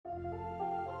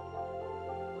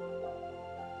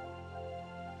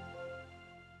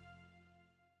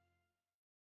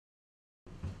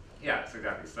Yes,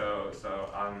 exactly.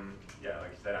 Yeah,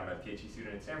 like you said, I'm a PhD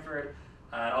student at Stanford.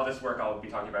 And all this work I'll be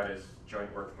talking about is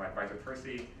joint work with my advisor,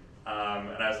 Percy.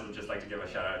 And I also just like to give a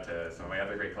shout out to some of my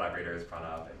other great collaborators,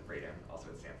 Pranav and Braden, also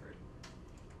at Stanford.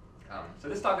 So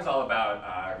this talk is all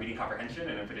about reading comprehension,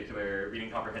 and in particular, reading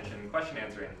comprehension question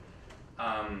answering.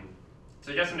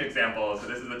 So just an example, so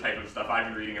this is the type of stuff I've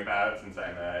been reading about since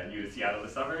I'm new to Seattle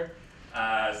this summer.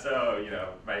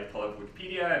 Might pull up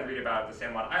Wikipedia and read about the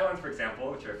San Juan Islands, for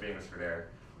example, which are famous for their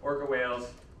orca whales.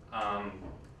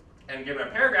 And given a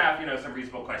paragraph, some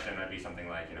reasonable question might be something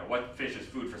like, what fish is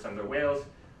food for some of the whales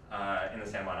in the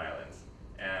San Juan Islands?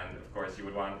 And of course, you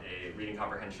would want a reading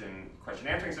comprehension question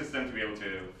answering system to be able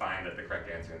to find that the correct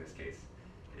answer in this case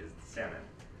is salmon.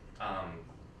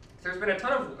 So there's been a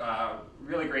ton of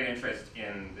really great interest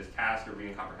in this task of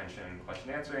reading comprehension question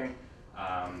answering.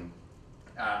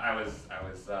 I was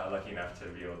lucky enough to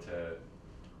be able to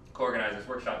co-organize this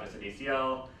workshop just at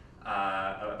ACL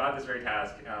about this very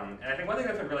task. And I think one thing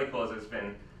that's been really cool is there's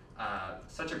been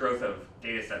such a growth of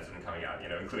data sets that have been coming out,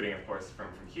 including, of course, from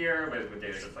here with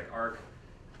data sets like ARC.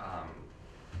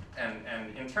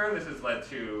 And in turn, this has led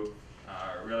to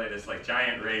really this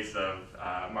giant race of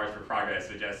March for Progress.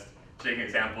 So just to take an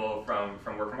example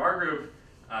from work from our group,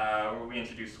 where we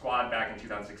introduced Squad back in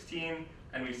 2016,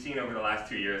 and we've seen over the last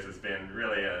 2 years it's been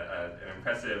really an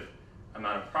impressive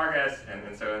amount of progress.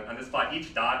 And so on this plot,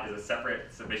 each dot is a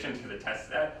separate submission to the test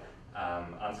set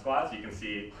on Squad. So you can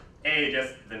see,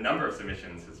 just the number of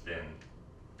submissions has been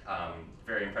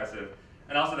very impressive.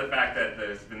 And also the fact that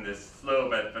there's been this slow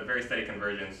but very steady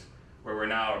convergence where we're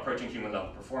now approaching human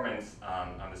level performance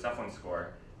on the Cephalon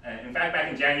score. And in fact, back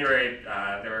in January,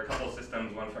 there were a couple of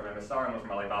systems, one from MSR and one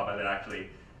from Alibaba, that actually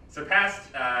surpassed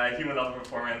human level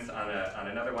performance on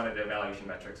another one of the evaluation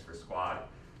metrics for Squad,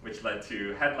 which led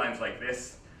to headlines like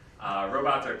this: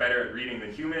 robots are better at reading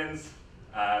than humans.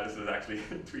 This was actually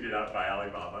tweeted out by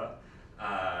Alibaba.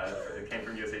 It came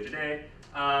from USA Today.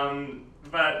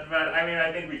 But I mean,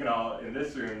 I think we can all in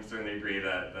this room certainly agree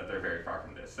that they're very far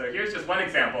from this. So here's just one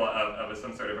example of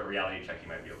some sort of a reality check you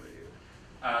might be able to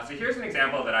do. So here's an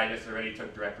example that I just already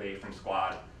took directly from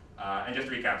Squad. And just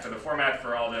to recap, so the format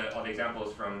for all the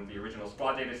examples from the original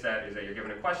Squad data set is that you're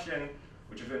given a question,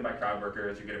 which is written by crowd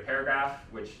workers. You get a paragraph,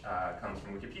 which comes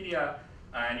from Wikipedia,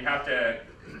 and you have to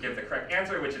give the correct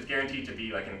answer, which is guaranteed to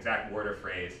be like an exact word or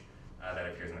phrase that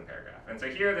appears in the paragraph. And so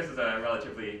here, this is a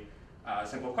relatively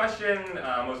simple question.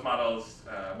 Most models,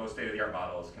 most state-of-the-art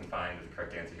models can find the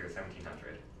correct answer here,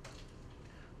 1700.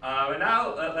 And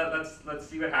now let's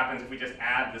see what happens if we just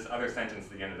add this other sentence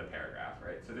to the end of the paragraph,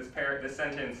 right? So this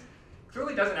sentence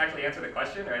clearly doesn't actually answer the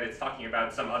question, right? It's talking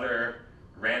about some other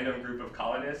random group of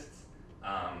colonists.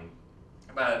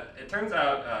 But it turns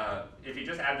out if you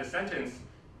just add this sentence,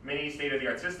 many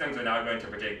state-of-the-art systems are now going to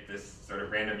predict this sort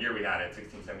of random year we had at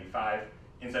 1675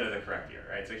 instead of the correct year,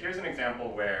 right? So here's an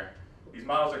example where these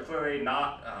models are clearly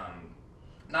not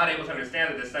able to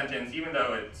understand that this sentence, even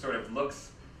though it sort of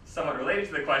looks somewhat related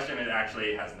to the question, it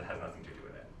actually has nothing to do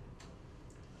with it.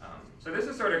 So this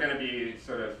is sort of going to be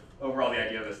sort of overall the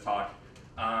idea of this talk.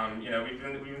 We've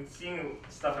been seeing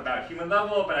stuff about human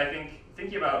level, but I think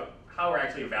thinking about how we're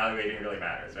actually evaluating really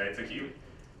matters, right? So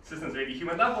systems may be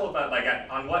human level, but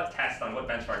on what test, on what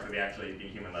benchmarks are they actually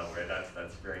being human level, right?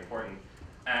 That's very important.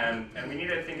 And we need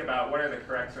to think about what are the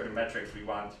correct sort of metrics we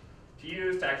want to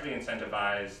use to actually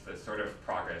incentivize the sort of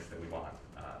progress that we want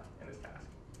in this task.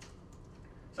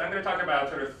 So I'm going to talk about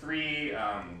sort of three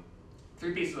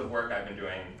pieces of work I've been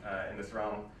doing in this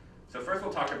realm. So first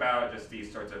we'll talk about just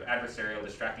these sorts of adversarial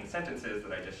distracting sentences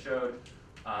that I just showed.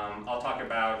 I'll talk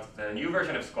about the new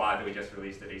version of Squad that we just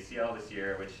released at ACL this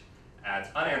year, which adds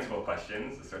unanswerable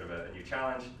questions, as sort of a new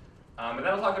challenge. And then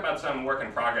I'll talk about some work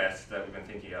in progress that we've been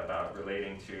thinking about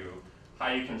relating to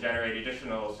how you can generate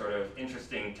additional sort of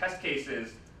interesting test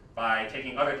cases by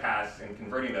taking other tasks and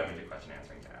converting them into question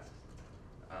answering tasks.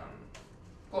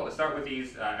 Cool, let's start with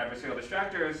these adversarial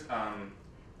distractors,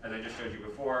 as I just showed you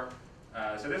before.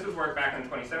 So this was work back in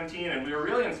 2017, and we were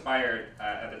really inspired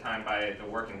at the time by the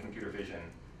work in computer vision.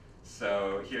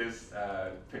 So here's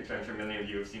a picture I'm sure many of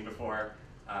you have seen before.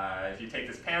 If you take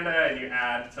this panda and you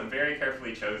add some very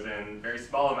carefully chosen, very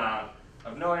small amount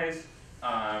of noise,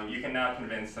 you can now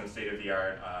convince some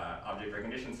state-of-the-art object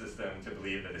recognition system to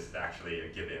believe that this is actually a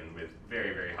given with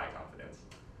very, very high confidence.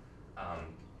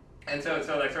 And so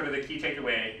like sort of the key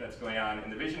takeaway that's going on in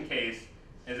the vision case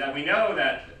is that we know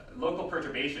that local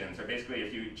perturbations, or basically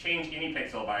if you change any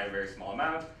pixel by a very small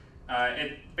amount,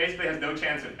 it basically has no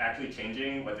chance of actually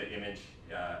changing what the image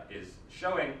is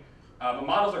showing. But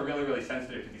models are really, really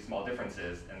sensitive to these small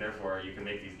differences, and therefore you can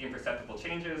make these imperceptible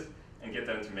changes and get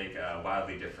them to make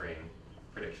wildly differing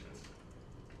predictions.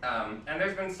 And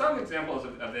there's been some examples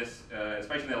of this,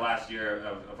 especially in the last year,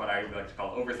 of what I like to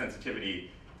call oversensitivity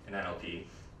in NLP.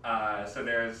 So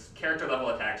there's character level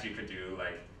attacks you could do,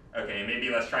 like, okay, maybe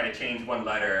let's try to change one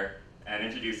letter and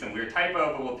introduce some weird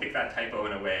typo, but we'll pick that typo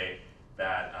in a way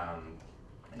that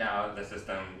now the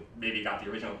system maybe got the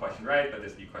original question right, but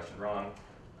this new question wrong.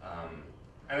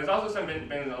 And there's also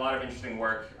been a lot of interesting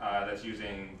work that's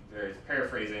using various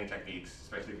paraphrasing techniques,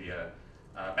 especially via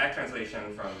back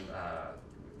translation from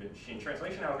machine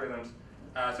translation algorithms.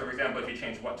 So for example, if you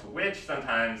change what to which,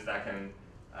 sometimes that can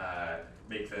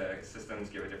make the systems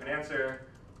give a different answer.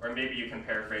 Or maybe you can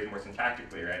paraphrase more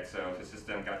syntactically, right? So if the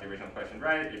system got the original question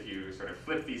right, if you sort of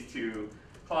flip these two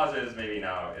clauses, maybe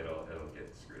now it'll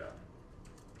get screwed up.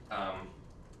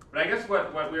 But I guess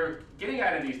what we're getting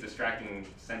at in these distracting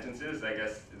sentences, I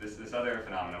guess this other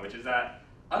phenomenon, which is that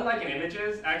unlike in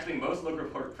images, actually most local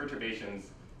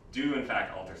perturbations do in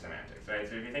fact alter semantics, right?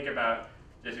 So if you think about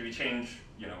just if you change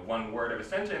one word of a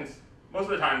sentence, most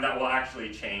of the time that will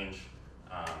actually change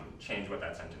what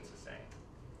that sentence is saying.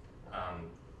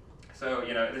 So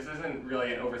this isn't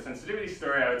really an oversensitivity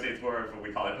story. I would say it's more of what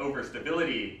we call an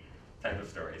overstability type of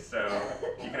story. So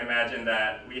you can imagine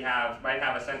that we might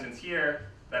have a sentence here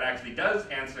that actually does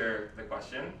answer the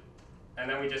question, and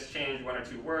then we just change one or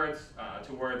two words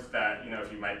to words that,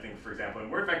 if you might think, for example, in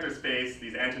word vector space,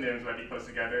 these antonyms might be close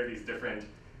together, these different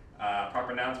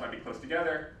proper nouns might be close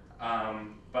together,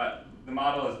 but the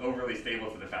model is overly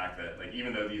stable to the fact that, like,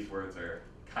 even though these words are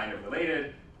kind of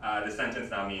related, the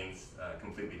sentence now means a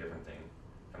completely different thing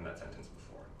from that sentence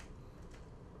before.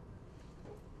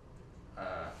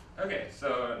 Okay,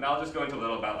 so now I'll just go into a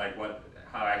little about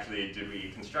how actually did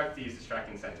we construct these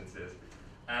distracting sentences.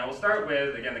 And we'll start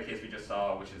with, again, the case we just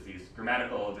saw, which is these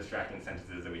grammatical distracting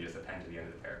sentences that we just append to the end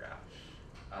of the paragraph.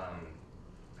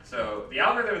 So the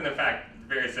algorithm is, in fact,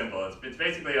 very simple. It's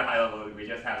basically a high level. We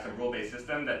just have some rule-based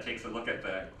system that takes a look at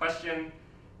the question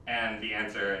and the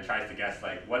answer and tries to guess,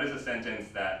 what is a sentence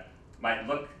that might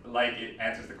look like it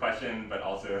answers the question, but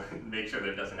also make sure that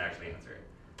it doesn't actually answer it.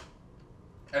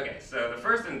 Okay, so the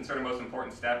first and sort of most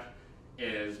important step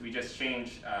is we just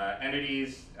change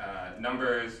entities,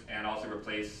 numbers, and also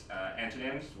replace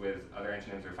antonyms with other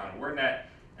antonyms that are found in WordNet.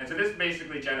 And so this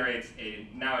basically generates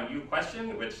now a new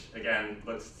question, which again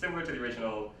looks similar to the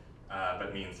original,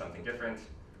 but means something different.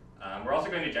 We're also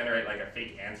going to generate a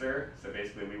fake answer. So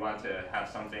basically we want to have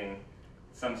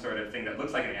some sort of thing that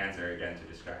looks like an answer, again, to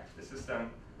distract the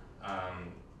system.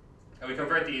 And we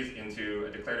convert these into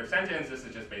a declarative sentence. This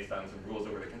is just based on some rules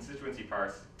over the constituency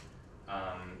parse.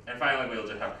 And finally, we'll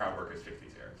just have crowd workers fix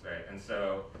these errors, right? And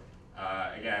so,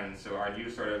 again, so our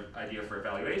new sort of idea for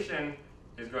evaluation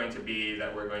is going to be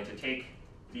that we're going to take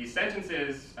these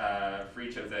sentences for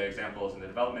each of the examples in the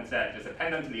development set, just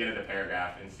append them to the end of the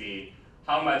paragraph and see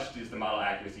how much does the model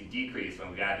accuracy decrease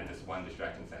when we added this one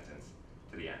distracting sentence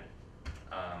to the end.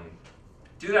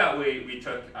 To do that, we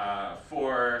took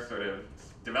 4 sort of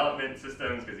development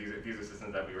systems, because these are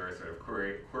systems that we were sort of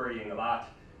querying a lot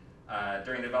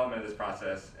during the development of this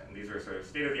process, and these were sort of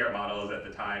state-of-the-art models at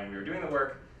the time we were doing the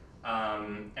work.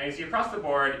 And you see across the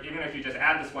board, even if you just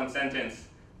add this one sentence,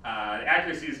 the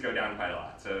accuracies go down quite a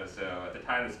lot. So at the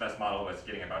time, this best model was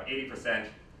getting about 80%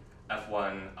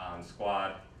 F1 on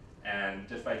squad, and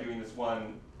just by doing this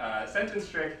one sentence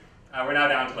trick, we're now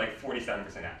down to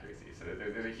 47% accuracy. So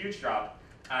there's a huge drop.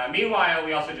 Meanwhile,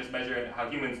 we also just measured how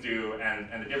humans do,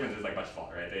 and the difference is much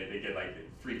smaller, right? They get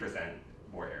 3%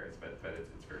 more errors, but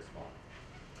it's very small.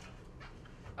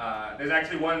 There's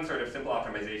actually one sort of simple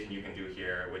optimization you can do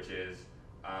here, which is,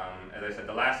 as I said,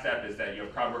 the last step is that you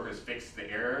have crowd workers fix the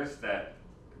errors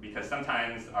because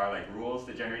sometimes our rules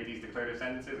to generate these declarative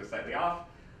sentences are slightly off.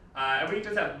 And we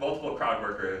just have multiple crowd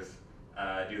workers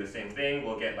do the same thing.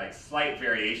 We'll get slight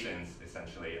variations,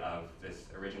 essentially, of this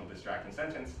original distracting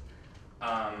sentence.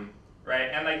 Right,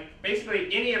 and basically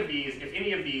if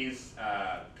any of these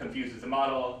confuses the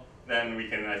model, then we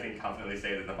can, I think, confidently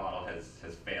say that the model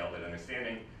has failed at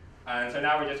understanding. And so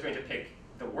now we're just going to pick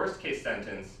the worst case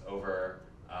sentence over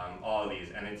all of these,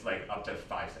 and it's up to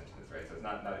 5 sentences, right? So it's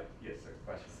not a, yes, sir,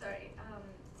 question? Sorry,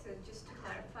 so just to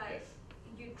clarify, yes.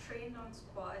 You trained on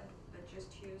squad, but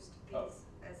just used these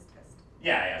as test.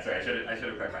 Yeah, sorry, I should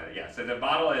have clarified it. Yeah, so the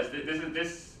model is,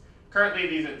 currently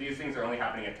these things are only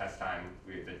happening at test time.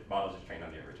 The model is trained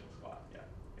on the original squad. Yeah,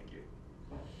 thank you.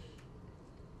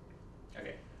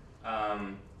 Okay.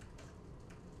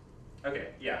 Okay,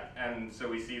 yeah, and so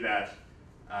we see that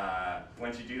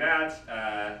once you do that,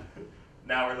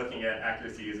 now we're looking at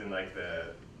accuracies in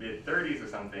the mid-30s or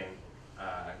something,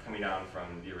 coming down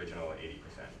from the original 80%.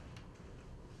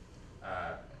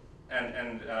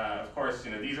 of course,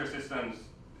 these are systems,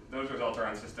 those results are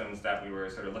on systems that we were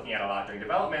sort of looking at a lot during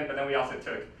development, but then we also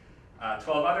took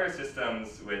 12 other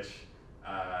systems, which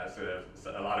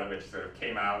a lot of which sort of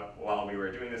came out while we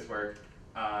were doing this work.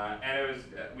 And it was,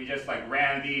 we just like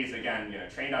ran these, again,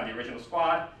 trained on the original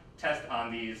squad, test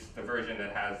on the version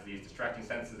that has these distracting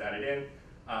sentences added in.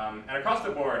 And across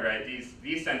the board, right,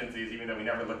 these sentences, even though we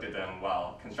never looked at them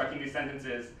while constructing these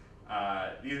sentences,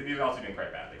 these are also doing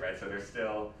quite badly, right? So they're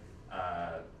still,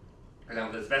 for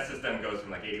example, this best system goes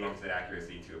from like 81%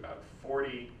 accuracy to about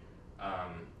 40.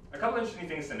 A couple interesting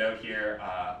things to note here.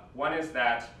 One is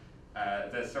that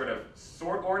the sort of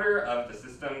sort order of the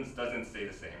systems doesn't stay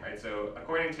the same, right? So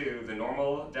according to the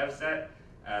normal dev set,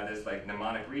 this like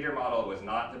mnemonic reader model was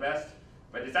not the best,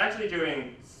 but it's actually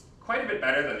doing quite a bit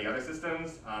better than the other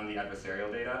systems on the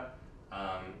adversarial data.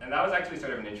 And that was actually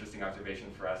sort of an interesting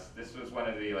observation for us. This was one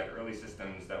of the like early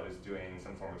systems that was doing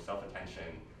some form of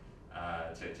self-attention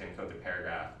to encode the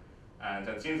paragraph. And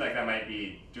so it seems like that might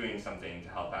be doing something to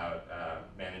help out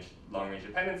manage long-range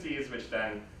dependencies, which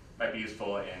then might be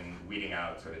useful in weeding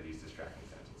out sort of these distracting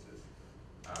sentences.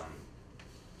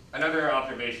 Another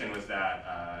observation was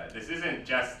that this isn't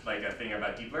just like a thing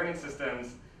about deep learning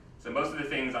systems. So most of the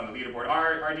things on the leaderboard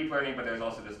are deep learning, but there's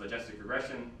also this logistic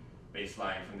regression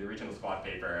baseline from the original squad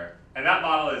paper. And that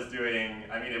model is doing,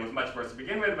 I mean, it was much worse to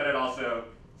begin with, but it also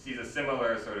sees a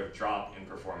similar sort of drop in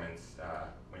performance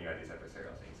when you add these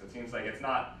adversarial things. So it seems like it's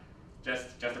not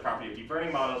just a property of deep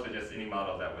learning models, but just any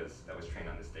model that was trained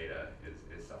on this data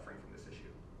is suffering from this issue.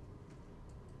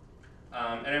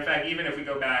 And in fact, even if we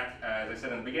go back, as I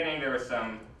said in the beginning, there were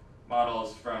some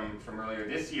models from earlier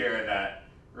this year that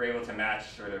were able to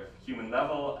match sort of human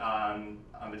level on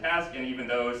the task, and even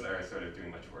those are sort of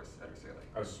doing much worse adversarially.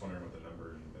 I was just wondering what the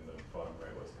number in the bottom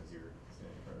right was, because you were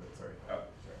standing in front of it. Sorry. Oh,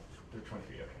 sorry. They're 20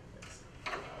 feet. Okay, thanks.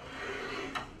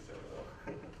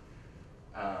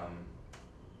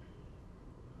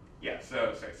 Yeah,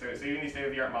 so even these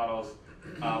state-of-the-art models,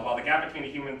 while the gap between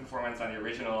the human performance on the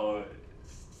original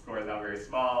score is now very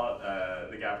small,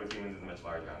 the gap with humans is much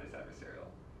larger on this adversarial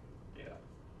data.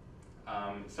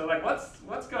 So like,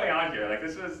 what's going on here? Like,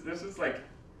 this was like,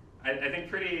 I think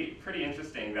pretty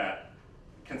interesting that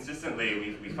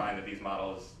consistently we find that these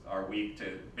models are weak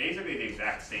to basically the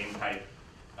exact same type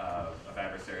of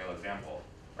adversarial example.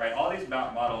 Right, all these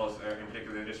models are in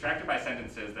particular, they're distracted by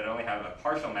sentences that only have a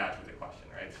partial match with the question,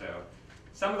 right? So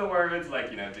some of the words,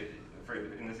 like, in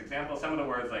this example, some of the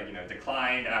words like,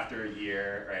 declined after a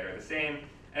year, right, are the same.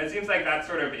 And it seems like that's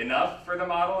sort of enough for the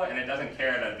model, and it doesn't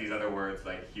care that these other words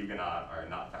like Huguenot are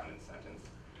not found in the sentence.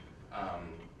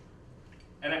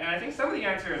 And I think some of the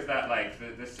answer is that like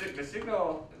the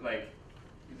signal, like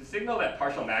the signal that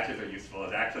partial matches are useful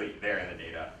is actually there in the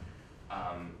data.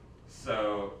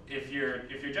 So if you're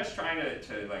just trying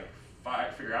to like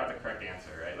figure out the correct answer,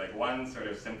 right? Like one sort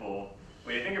of simple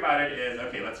way to think about it is,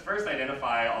 okay, let's first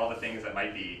identify all the things that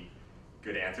might be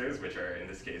good answers, which are in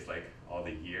this case like all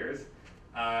the years,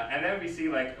 and then we see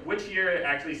like which year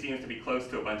actually seems to be close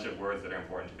to a bunch of words that are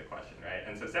important to the question, right?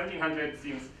 And so 1700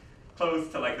 seems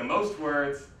close to like the most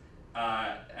words,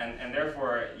 and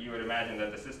therefore you would imagine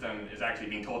that the system is actually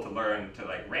being told to learn to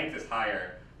like rank this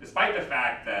higher, despite the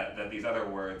fact that these other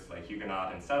words like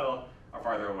Huguenot and subtle are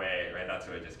farther away, right? That's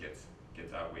what it just gets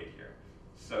outweighed here.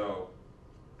 So,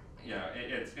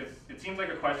 it seems like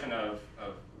a question of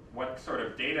what sort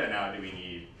of data now do we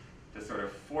need to sort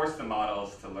of force the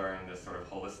models to learn this sort of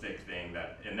holistic thing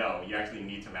that, no, you actually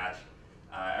need to match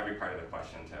every part of the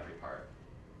question to every part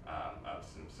of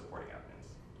some supporting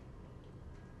evidence.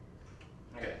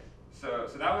 Okay, so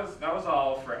that was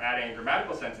all for adding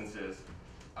grammatical sentences.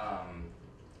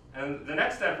 And the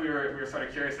next step we were sort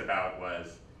of curious about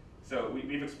was, so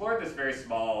we've explored this very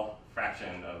small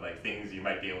fraction of like things you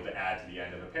might be able to add to the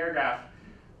end of a paragraph.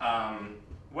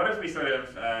 What if we sort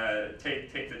of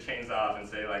take the chains off and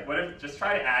say like, what if just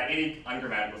try to add any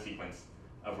ungrammatical sequence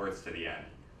of words to the end?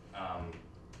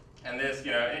 And this,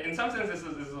 in some sense this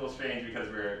is a little strange because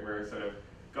we're sort of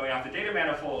going off the data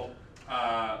manifold,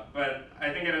 but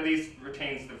I think it at least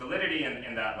retains the validity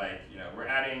in that, like, if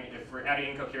we're adding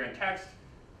incoherent text,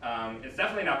 it's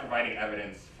definitely not providing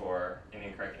evidence for an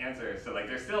incorrect answer. So like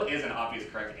there still is an obvious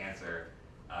correct answer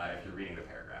if you're reading the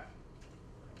paragraph.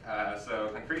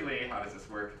 So concretely, how does this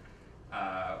work?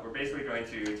 We're basically going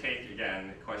to take,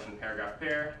 again, question paragraph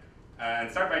pair,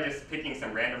 and start by just picking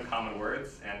some random common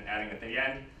words and adding it at the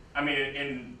end. I mean,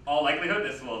 in all likelihood,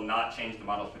 this will not change the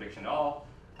model's prediction at all.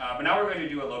 But now we're going to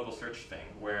do a local search thing,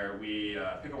 where we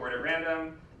pick a word at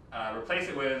random, replace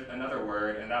it with another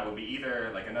word, and that will be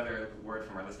either like another word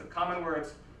from our list of common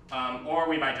words, or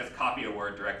we might just copy a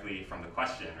word directly from the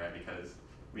question, right? Because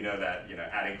we know that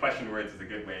adding question words is a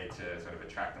good way to sort of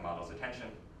attract the model's attention.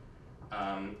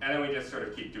 And then we just sort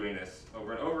of keep doing this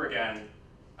over and over again.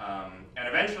 And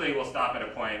eventually we'll stop at a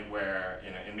point where,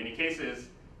 in many cases,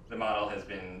 the model has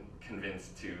been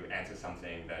convinced to answer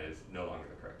something that is no longer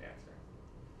the correct answer.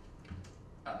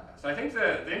 So I think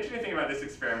the interesting thing about this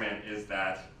experiment is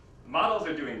that models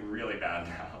are doing really bad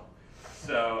now.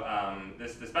 So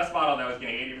this best model that was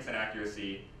getting 80%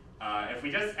 accuracy, if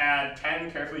we just add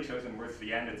 10 carefully chosen words to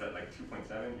the end, it's at like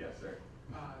 2.7. Yes, sir?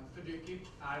 So do you keep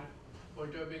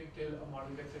perturbing till a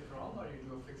model gets it wrong, or you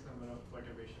do a fixed number of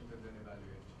perturbations and then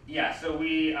evaluate? Yeah, so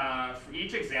we, for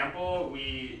each example,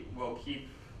 we will keep,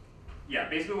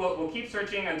 basically we'll keep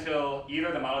searching until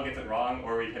either the model gets it wrong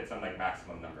or we hit some like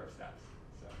maximum number of steps.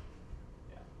 So,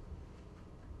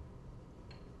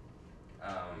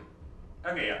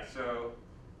 okay, yeah. So,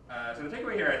 so the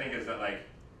takeaway here, I think, is that like,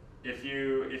 if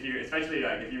you especially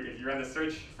like if you run the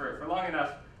search for long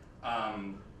enough,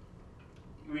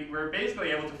 we're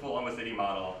basically able to fool almost any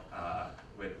model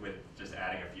with just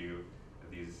adding a few of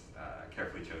these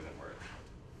carefully chosen words.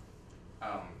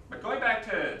 But going back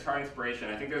to our inspiration,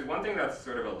 I think there's one thing that's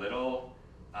sort of a little,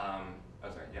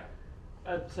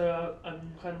 So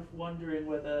I'm kind of wondering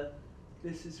whether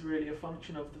this is really a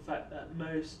function of the fact that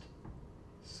most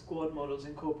squad models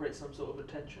incorporate some sort of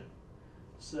attention.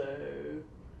 So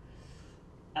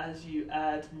as you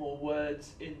add more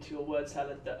words into your word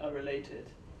salad that are related,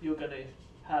 you're going to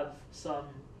have some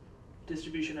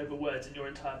distribution over words in your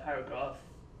entire paragraph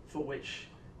for which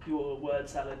your word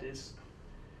salad is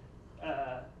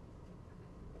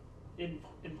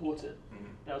important.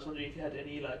 Mm-hmm. I was wondering if you had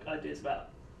any like ideas about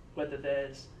whether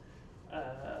there's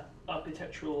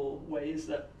architectural ways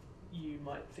that you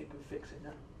might think of fixing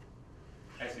that.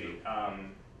 I see.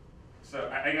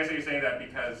 So I guess you're saying that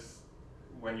because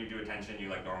when you do attention, you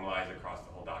like normalize across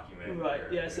the whole document. Right.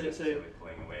 Yeah. So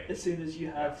pulling away. As soon as you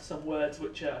have some words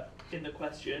which are in the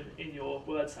question in your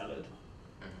word salad,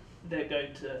 they're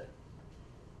going to,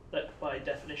 like by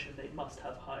definition, they must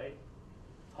have high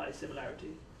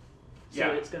similarity.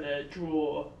 So it's going to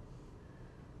draw.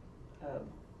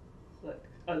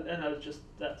 And I was just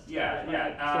that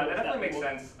definitely makes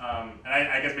sense. And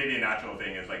I guess maybe a natural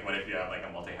thing is like, what if you have like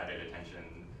a multi-headed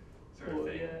attention sort of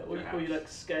thing? Yeah, or you like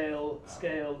scale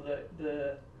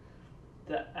the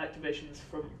activations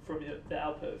from the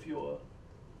output of your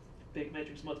big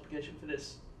matrix multiplication for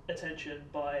this attention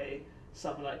by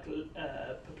some like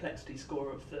perplexity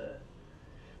score of the.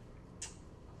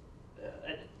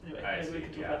 Anyway, maybe we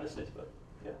can talk about this later, but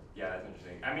yeah. Yeah, that's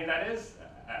interesting. I mean, that is.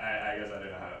 I guess I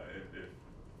don't know how if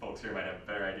folks here might have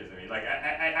better ideas than me. Like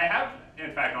I have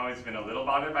in fact always been a little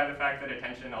bothered by the fact that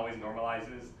attention always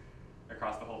normalizes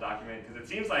across the whole document, because it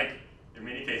seems like in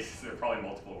many cases there are probably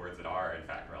multiple words that are in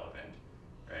fact relevant,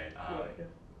 right?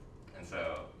 And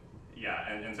so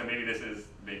and so maybe this is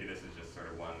just sort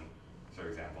of one sort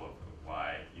of example of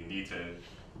why you need to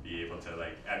be able to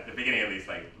like at the beginning at least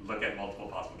like look at multiple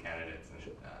possible candidates and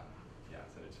instead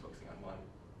of just focusing on one.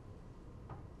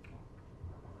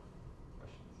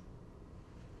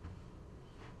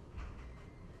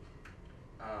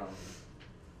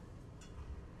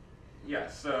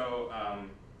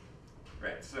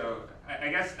 So I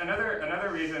guess another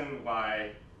reason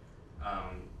why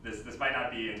this might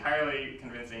not be entirely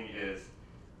convincing is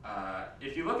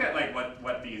if you look at like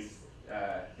what these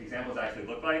examples actually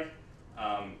look like,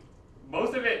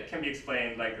 most of it can be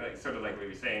explained like sort of like what we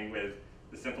were saying with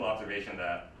the simple observation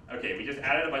that okay, we just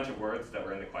added a bunch of words that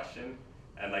were in the question,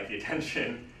 and like the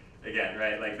attention again,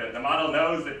 right? Like the model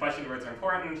knows that question words are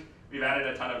important. We've added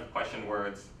a ton of question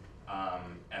words,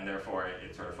 and therefore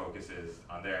it sort of focuses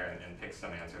on there and picks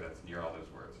some answer that's near all those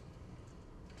words.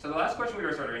 So the last question we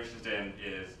were sort of interested in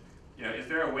is, is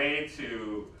there a way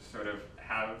to sort of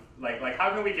have, like how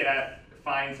can we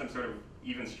find some sort of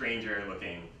even stranger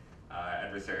looking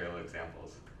adversarial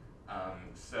examples?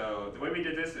 So the way we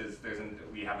did this is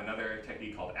we have another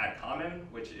technique called add common,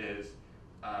 which is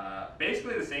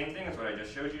basically the same thing as what I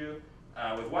just showed you,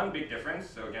 with one big difference.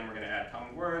 So again, we're going to add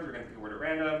common words, we're going to pick a word at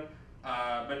random,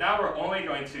 but now we're only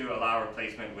going to allow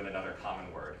replacement with another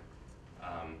common word.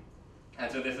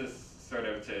 And so this is sort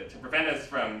of to prevent us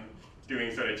from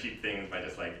doing sort of cheap things by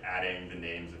just like adding the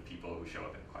names of people who show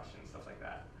up in questions, stuff like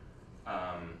that.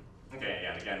 Okay,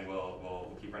 and again,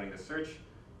 we'll keep running this search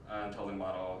until the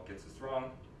model gets this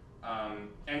wrong.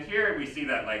 And here we see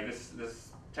that like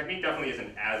this technique definitely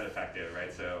isn't as effective,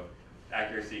 right? So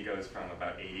accuracy goes from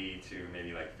about 80 to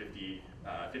maybe like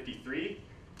 53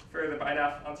 for the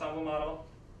BIDAF ensemble model.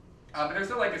 But there's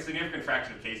still like a significant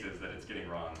fraction of cases that it's getting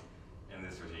wrong in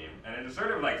this regime. And it's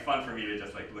sort of like fun for me to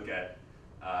just like look at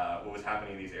what was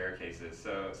happening in these error cases.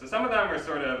 So some of them are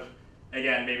sort of,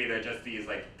 again, maybe they're just these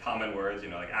like common words,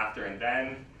 like after and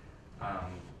then,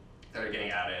 that are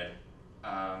getting added.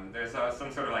 There's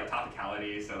some sort of like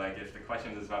topicality, so like if the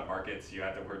question is about markets, you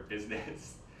add the word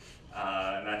business,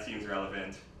 and that seems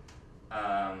relevant.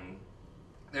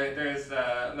 There's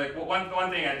like one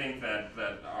thing I think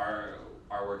that our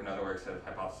work and other works have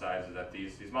hypothesized is that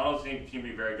these models seem to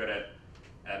be very good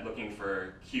at looking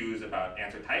for cues about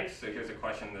answer types. So here's a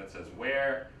question that says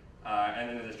where, and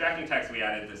in the distracting text we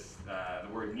added this the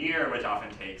word near, which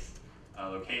often takes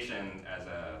location as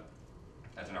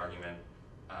an argument.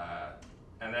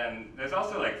 And then there's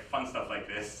also like fun stuff like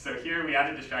this. So here we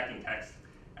added distracting text,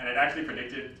 and it actually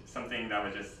predicted something that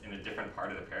was just in a different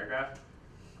part of the paragraph.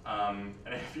 And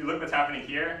if you look what's happening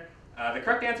here, the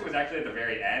correct answer was actually at the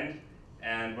very end.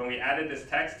 And when we added this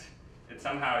text, it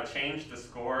somehow changed the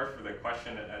score for the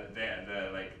question at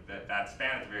that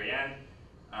span at the very end.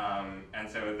 And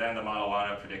so then the model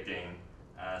wound up predicting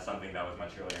something that was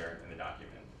much earlier in the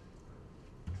document.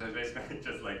 So it's basically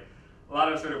just like a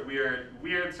lot of sort of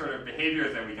weird sort of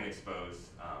behaviors that we can expose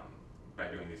by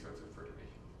doing these sorts of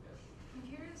perturbations. Yes. I'm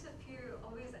curious if you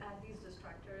always add these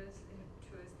distractors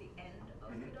towards the end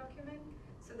of the document,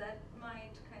 so that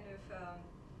might kind of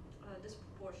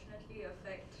disproportionately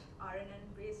affect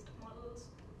RNN-based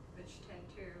models, which tend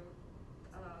to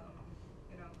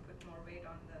put more weight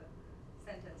on the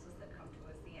sentences that come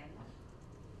towards the end.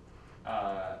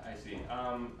 I see.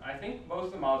 I think most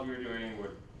of the models we were doing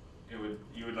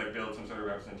you would like build some sort of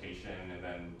representation and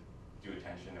then do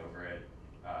attention over it,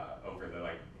 over the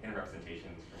like hidden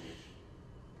representations from each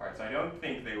part. So I don't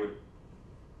think I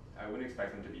wouldn't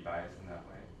expect them to be biased in that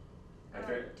way. Like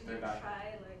Did you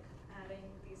try like adding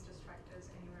these distractors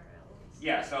anywhere else?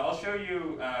 Yeah, so I'll show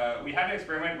you, we had an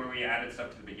experiment where we added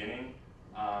stuff to the beginning.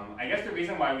 I guess the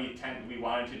reason why we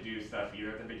wanted to do stuff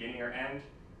either at the beginning or end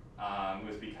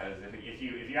was because if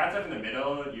you add stuff in the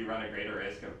middle, you run a greater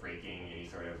risk of breaking any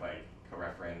sort of like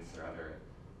coreference or other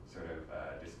sort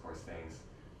of discourse things.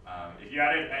 If you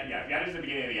add it to the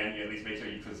beginning or the end, you at least make sure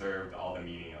you preserved all the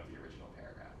meaning of the original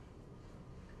paragraph.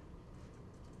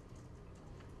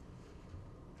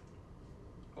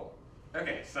 Cool.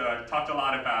 Okay, so I've talked a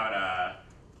lot about,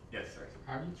 yes, sir.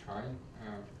 Have you tried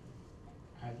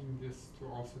adding this to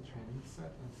also training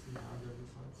set and see how the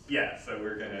results? Yeah, so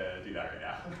we're going to do that right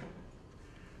now.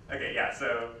 Okay, yeah,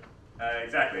 so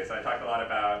exactly. So I talked a lot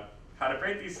about how to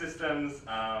break these systems.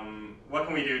 What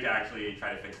can we do to actually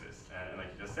try to fix this? And like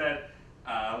you just said,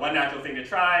 one natural thing to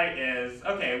try is,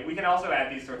 okay, we can also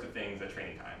add these sorts of things at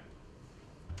training time.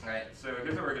 All right, so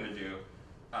here's what we're going to do.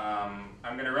 I'm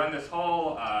going to run this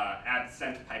whole add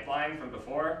sent pipeline from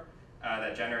before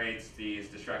that generates these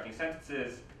distracting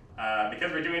sentences.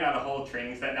 Because we're doing out a whole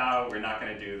training set now, we're not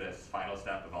going to do this final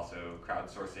step of also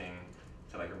crowdsourcing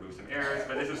to like remove some errors,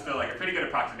 but this is still like a pretty good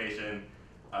approximation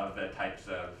of the types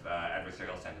of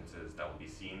adversarial sentences that will be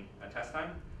seen at test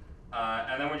time.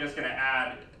 And then we're just going to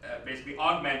add, basically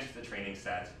augment the training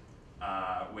set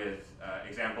with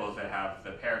examples that have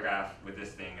the paragraph with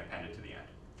this thing appended to the end.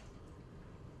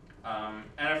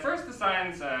 And at first the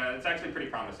signs, it's actually pretty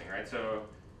promising, right? So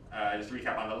just to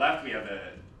recap, on the left we have the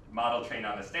model trained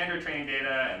on the standard training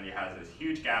data, and it has this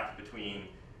huge gap between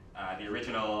the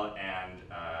original and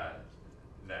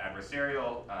the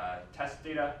adversarial test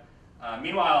data.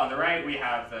 Meanwhile, on the right, we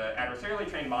have the adversarially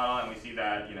trained model, and we see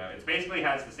that it basically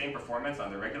has the same performance on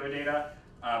the regular data,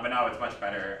 but now it's much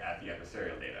better at the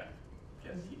adversarial data.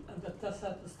 Yes. And the test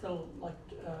set is still like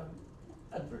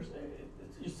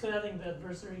you're still adding the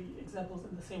adversary examples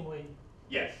in the same way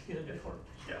Yes. you did before.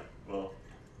 Yeah. Well,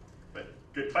 but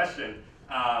good question.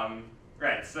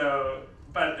 Right. So,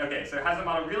 okay. So has the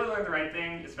model really learned the right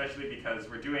thing? Especially because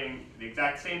we're doing the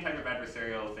exact same type of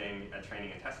adversarial thing at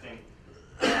training and testing.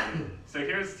 So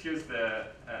here's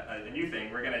a new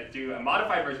thing. We're going to do a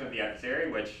modified version of the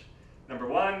adversary, which, number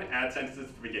one, adds sentences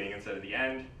to the beginning instead of the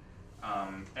end.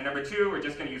 And number two, we're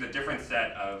just going to use a different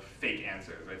set of fake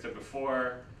answers. Right? So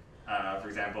before, for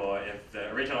example, if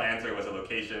the original answer was a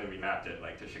location, we mapped it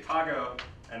like to Chicago,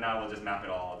 and now we'll just map it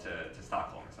all to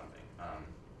Stockholm or something.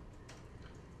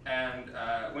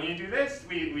 When you do this,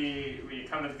 we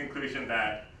come to the conclusion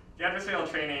that the adversarial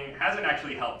training hasn't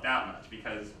actually helped that much,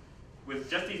 because with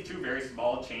just these two very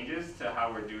small changes to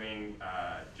how we're doing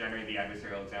generating the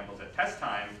adversarial examples at test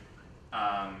time,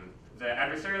 the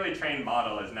adversarially trained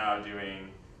model is now doing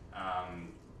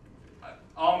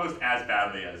almost as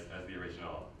badly as the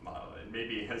original model. It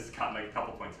maybe has gotten like a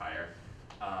couple points higher.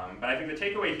 But I think the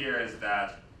takeaway here is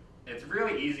that it's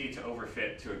really easy to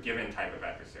overfit to a given type of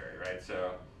adversary, right?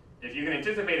 So if you can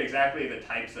anticipate exactly the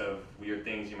types of weird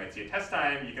things you might see at test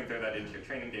time, you can throw that into your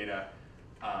training data.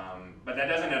 But that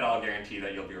doesn't at all guarantee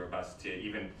that you'll be robust to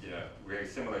even very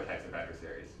similar types of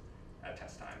adversaries at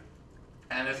test time.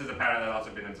 And this is a pattern that's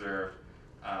also been observed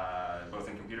both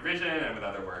in computer vision and with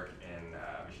other work in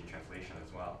machine translation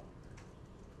as well.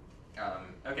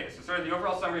 Okay, so sort of the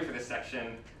overall summary for this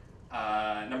section.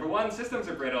 Number one, systems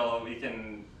are brittle. We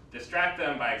can distract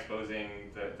them by exposing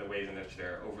the ways in which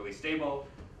they're overly stable.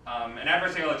 And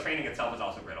adversarial training itself is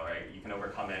also brittle, right? You can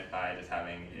overcome it by just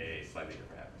having a slightly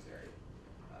different adversary.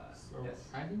 So yes.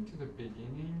 adding to the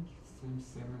beginning seems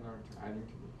similar to adding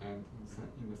to the end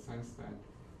in the sense that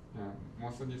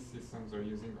most of these systems are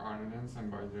using RNNs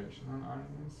and bidirectional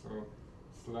RNNs, so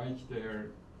it's like they're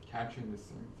capturing the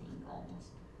same thing almost.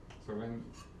 So when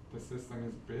the system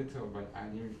is brittle by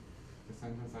adding the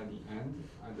sentence at the end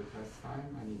at the test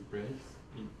time and it breaks,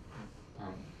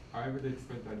 I would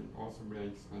expect that it also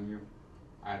breaks when you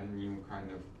add a new kind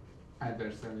of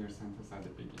adversarial sentence at the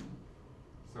beginning.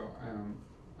 So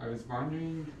I was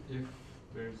wondering if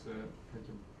there's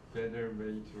a better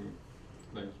way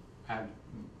to add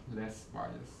less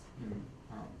bias in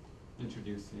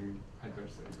introducing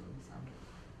adversarial examples.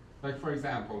 Like for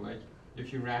example,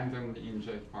 if you randomly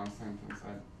inject one sentence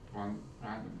at one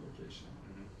random location,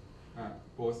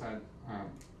 both at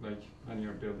when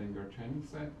you're building your training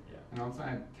set, and also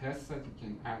at test set, you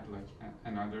can add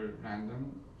another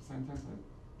random sentence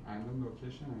at random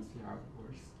location and see how it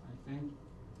works. I think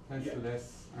that's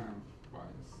less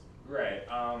bias. Right.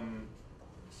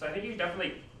 So I think you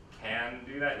definitely can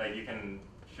do that. You can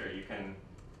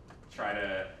try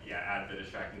to add the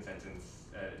distracting sentence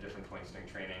at different points during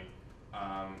training.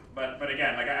 But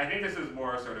again, I think this is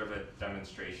more sort of a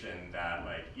demonstration that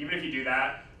even if you do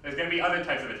that, there's going to be other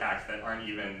types of attacks that aren't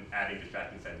even adding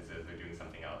distracting sentences; they're doing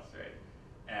something else, right?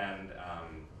 And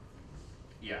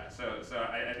so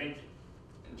I think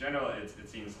in general it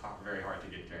seems very hard to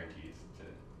get guarantees to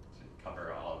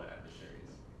cover all the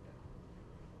adversaries.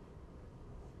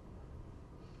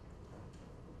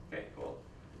 Okay, cool.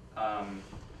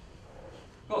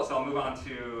 Cool. So I'll move on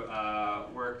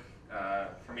to work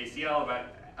from ACL about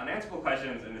unanswerable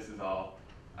questions, and this is all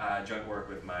joint work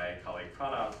with my colleague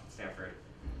Pranav at Stanford.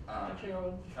 Actually,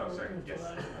 sorry. Yes.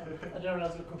 I didn't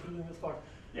realize we're concluding this part.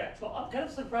 Yeah. So I'm kind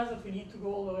of surprised that we need to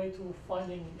go all the way to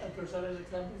finding adversarial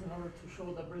examples in order to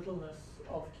show the brittleness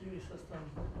of QA systems.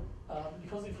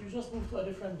 Because if you just move to a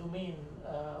different domain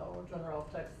or genre of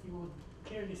text, you would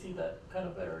clearly see that kind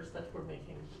of errors that we're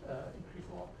making increase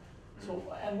a lot. So,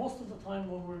 and most of the time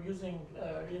when we're using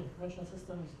reinforcement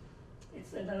systems,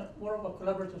 it's in more of a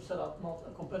collaborative setup, not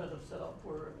a competitive setup,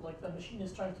 where the machine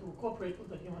is trying to cooperate with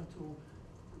the human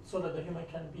so that the human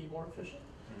can be more efficient.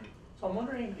 So I'm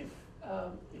wondering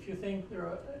if you think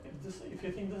if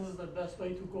you think this is the best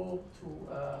way to go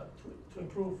to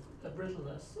improve the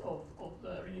brittleness of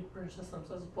the reinforcement systems,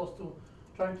 as opposed to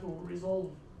trying to resolve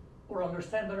or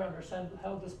better understand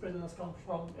how this brittleness comes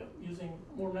from using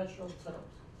more natural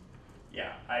setups.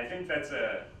 Yeah, I think that's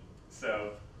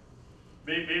so.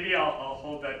 Maybe I'll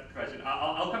hold that question.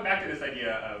 I'll come back to this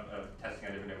idea of testing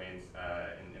on different domains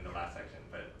in the last section.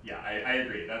 But yeah, I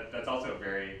agree. That's also a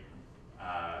very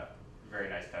very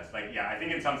nice test. I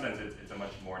think in some sense it's a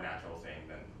much more natural thing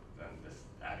than this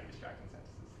adding distracting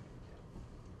sentences.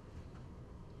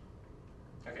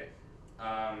 Okay.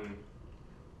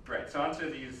 Right. So on to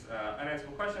these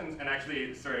unanswerable questions, and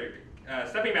actually sort of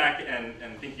stepping back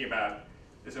and thinking about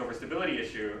this overstability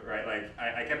issue. Right.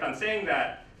 I kept on saying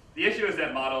that. The issue is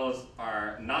that models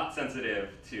are not sensitive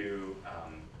to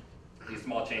these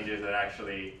small changes that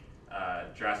actually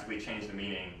drastically change the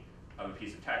meaning of a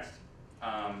piece of text.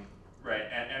 Right,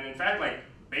 and in fact,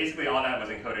 basically all that was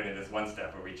encoded in this one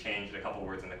step where we changed a couple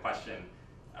words in the question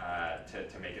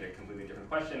to make it a completely different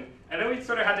question. And then we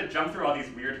sort of had to jump through all these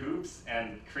weird hoops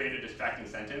and create a distracting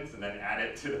sentence and then add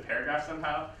it to the paragraph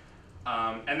somehow.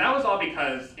 And that was all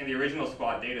because in the original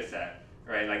Squad data set,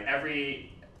 right,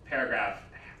 every paragraph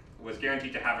was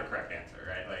guaranteed to have a correct answer,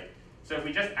 right? So if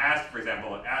we just asked, for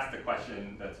example, the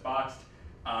question that's boxed,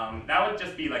 that would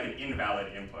just be an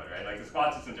invalid input, right? The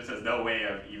Squad system just has no way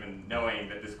of even knowing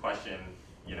that this question,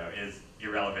 is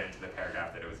irrelevant to the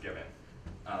paragraph that it was given.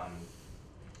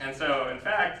 And so, in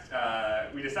fact,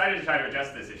 we decided to try to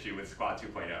address this issue with Squad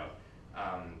 2.0.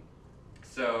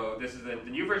 So this is the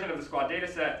new version of the Squad data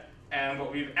set, and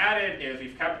what we've added is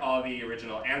we've kept all the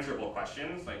original answerable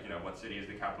questions, what city is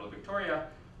the capital of Victoria,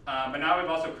 but now we've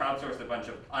also crowdsourced a bunch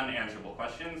of unanswerable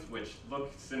questions, which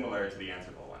look similar to the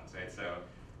answerable ones, right? So,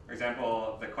 for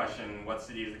example, the question, what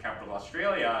city is the capital of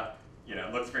Australia,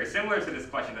 looks very similar to this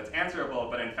question that's answerable,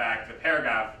 but in fact, the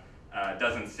paragraph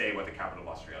doesn't say what the capital of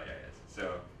Australia is.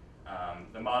 So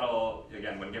the model,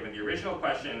 again, when given the original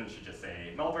question, should just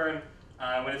say Melbourne.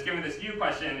 When it's given this new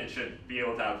question, it should be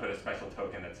able to output a special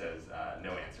token that says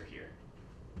no answer here.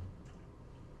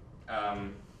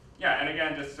 Yeah, and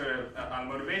again, just sort of on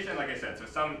motivation, like I said, so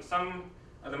some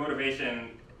of the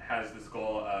motivation has this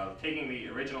goal of taking the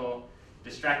original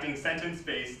distracting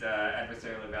sentence-based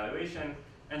adversarial evaluation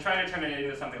and trying to turn it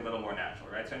into something a little more natural,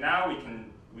 right? So now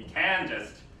we can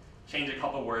just change a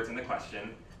couple words in the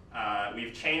question.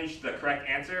 We've changed the correct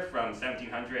answer from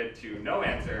 1700 to no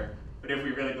answer, but if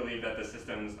we really believe that the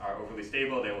systems are overly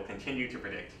stable, they will continue to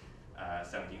predict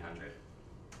 1700.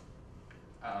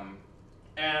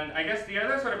 And I guess the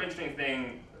other sort of interesting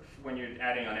thing when you're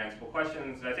adding unanswerable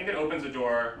questions, I think it opens the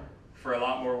door for a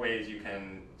lot more ways you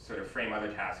can sort of frame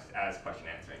other tasks as question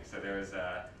answering. So there's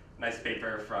a nice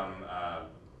paper from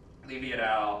Levy et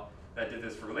al. That did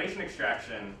this for relation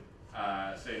extraction.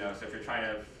 So if you're trying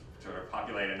to sort of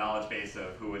populate a knowledge base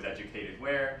of who was educated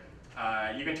where,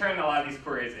 you can turn a lot of these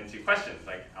queries into questions,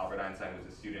 like Albert Einstein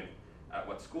was a student at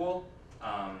what school.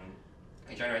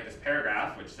 You generate this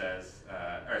paragraph which says,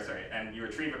 and you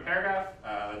retrieve a paragraph,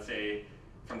 let's say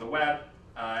from the web,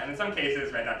 and in some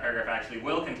cases, right, that paragraph actually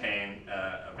will contain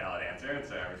a valid answer, and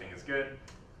so everything is good.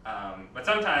 But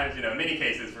sometimes, in many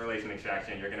cases for relation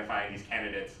extraction, you're going to find these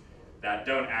candidates that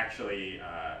don't actually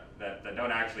that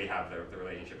don't actually have the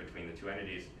relationship between the two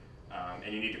entities,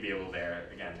 and you need to be able there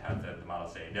again to have the model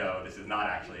say, no, this is not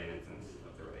actually an instance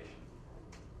of the relation.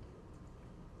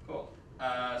 Cool.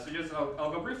 So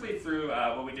I'll go briefly through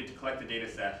what we did to collect the data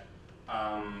set.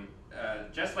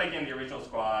 Just like in the original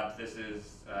squad, this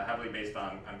is heavily based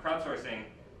on crowdsourcing,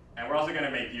 and we're also going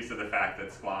to make use of the fact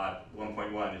that squad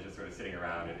 1.1 is just sort of sitting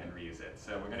around and reuse it.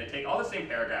 So we're going to take all the same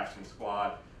paragraphs from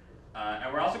squad,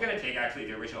 and we're also going to take actually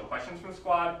the original questions from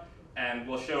squad, and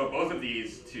we'll show both of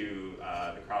these to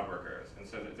the crowd workers. And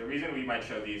so the reason we might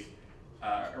show these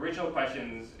original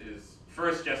questions is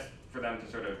first just for them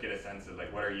to sort of get a sense of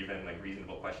like what are even like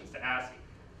reasonable questions to ask.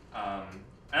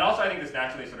 And also I think this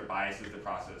naturally sort of biases the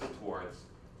process towards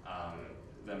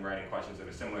them writing questions that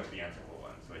are similar to the answerable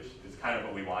ones, which is kind of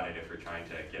what we wanted if we're trying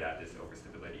to get at this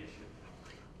overstability issue.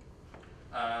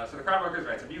 So the crowd workers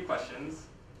write some new questions,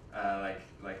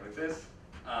 like this.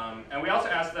 And we also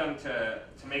ask them to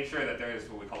make sure that there is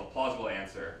what we call a plausible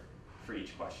answer for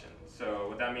each question. So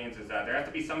what that means is that there has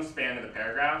to be some span in the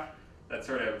paragraph that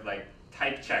sort of like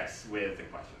type checks with the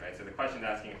question, right? So the question is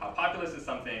asking how populous is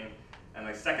something, and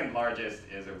like second largest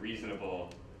is a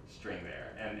reasonable string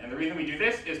there. And the reason we do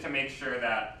this is to make sure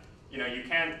that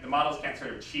the models can't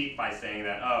sort of cheat by saying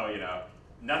that, oh,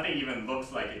 nothing even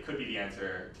looks like it could be the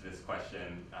answer to this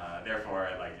question, therefore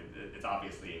like it's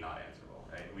obviously not answerable,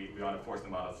 right? We want to force the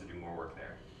models to do more work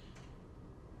there.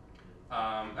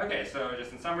 Okay, so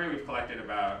just in summary, we've collected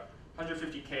about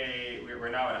 150K, we're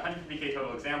now at 150K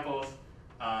total examples.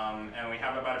 And we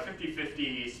have about a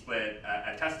 50-50 split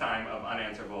at test time of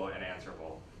unanswerable and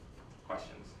answerable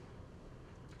questions.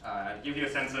 To give you a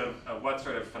sense of what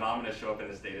sort of phenomena show up in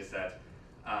this data set,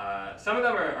 some of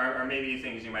them are maybe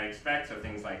things you might expect, so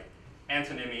things like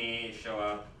antonymy show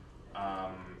up,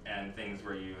 and things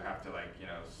where you have to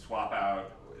swap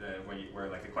out, where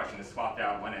like the question is swapped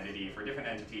out one entity for a different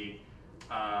entity.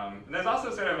 And there's also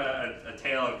sort of a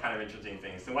tail of kind of interesting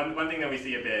things. So one thing that we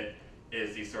see a bit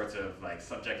is these sorts of like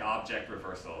subject-object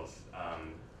reversals,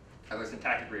 other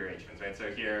syntactic rearrangements, right?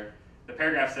 So here, the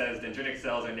paragraph says dendritic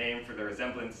cells are named for the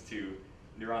resemblance to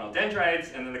neuronal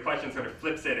dendrites, and then the question sort of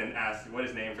flips it and asks what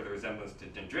is named for the resemblance to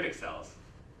dendritic cells.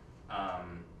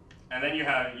 And then you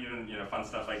have even fun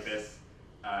stuff like this.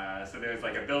 So there's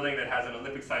like a building that has an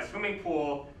Olympic-sized swimming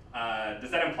pool.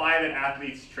 Does that imply that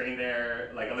athletes train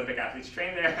there, like Olympic athletes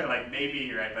train there? Like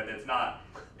maybe, right? But it's not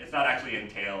actually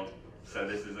entailed. So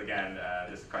this is again,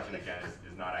 this question again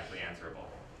is not actually answerable.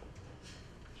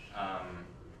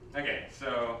 Okay,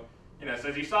 so so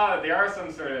as you saw, there are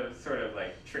some sort of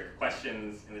like trick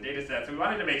questions in the data set. So we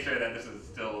wanted to make sure that this is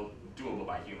still doable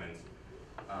by humans.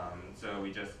 So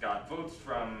we just got votes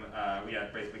from we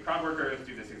had basically crowd workers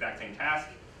do this exact same task.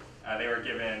 They were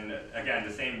given again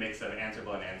the same mix of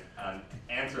answerable and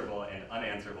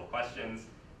unanswerable questions.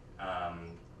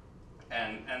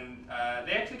 And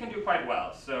they actually can do quite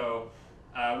well. So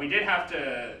we did have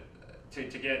to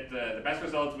get the best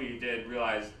results. We did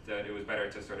realize that it was better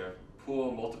to sort of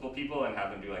pool multiple people and have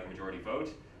them do like majority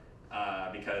vote,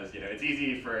 because it's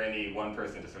easy for any one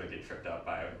person to sort of get tripped up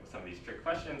by some of these trick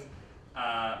questions.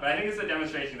 But I think it's a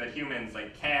demonstration that humans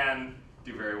can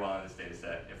do very well in this data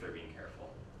set if they're being careful.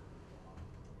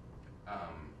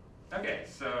 Okay,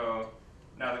 so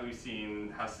now that we've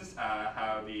seen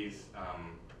how these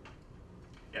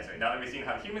yeah, sorry, now that we've seen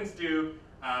how humans do,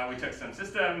 we took some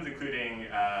systems, including,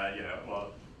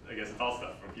 well, I guess it's all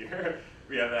stuff from here.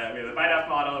 we have the BIDEF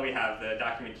model, we have the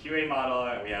document QA model,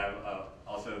 and we have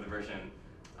also the version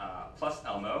plus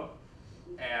Elmo.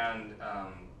 And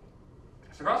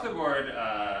so across the board,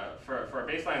 for our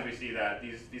baselines, we see that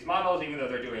these models, even though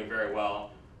they're doing very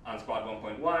well on Squad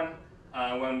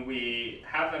 1.1, when we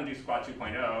have them do Squad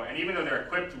 2.0, and even though they're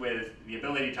equipped with the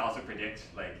ability to also predict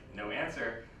like no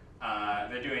answer,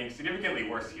 they're doing significantly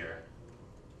worse here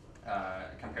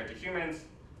compared to humans.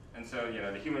 And so,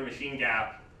 the human-machine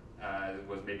gap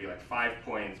was maybe like 5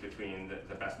 points between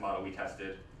the best model we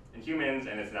tested in humans,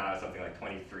 and it's now something like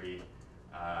 23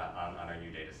 on our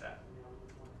new data set.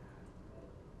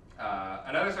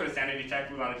 Another sort of sanity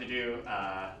check we wanted to do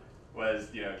was,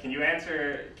 can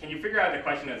you figure out the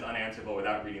question is unanswerable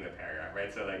without reading the paragraph,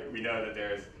 right? So like we know that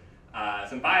there's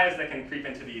some bias that can creep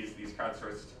into these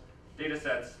crowdsourced data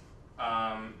sets.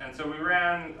 And so we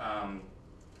ran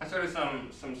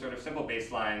some sort of simple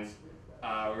baselines.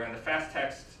 We ran the fast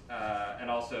text and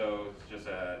also just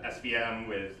a SVM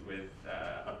with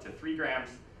up to 3 grams.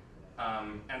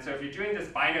 And so if you're doing this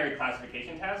binary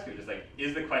classification task, you're just like,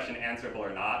 is the question answerable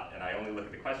or not? And I only look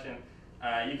at the question.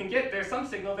 You can get, there's some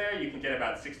signal there. You can get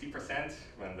about 60%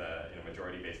 when the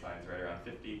majority baseline is right around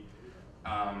 50.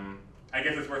 I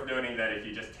guess it's worth noting that if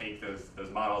you just take those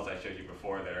models I showed you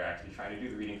before that are actually trying to do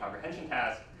the reading comprehension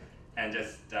task and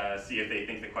just see if they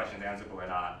think the question is answerable or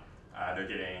not, they're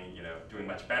getting, doing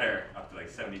much better, up to like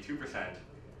 72%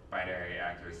 binary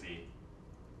accuracy.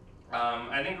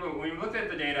 I think when we looked at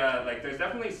the data, like there's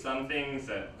definitely some things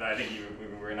that I think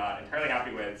we're not entirely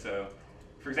happy with. So,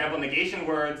 for example, negation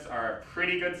words are a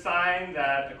pretty good sign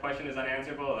that a question is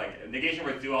unanswerable. Like negation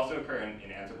words do also occur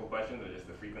in answerable questions, but just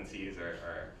the frequencies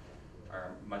are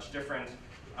much different.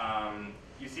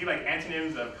 You see like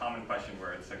antonyms of common question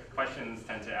words. So questions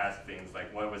tend to ask things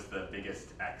like, what was the biggest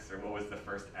X, or what was the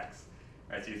first X?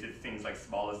 Right? So you see things like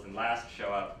smallest and last show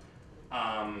up.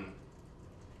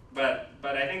 But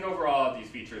I think overall these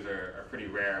features are pretty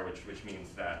rare, which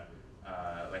means that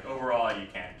like overall you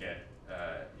can't get,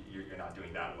 you're not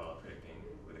doing that well at predicting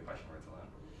with the question words alone.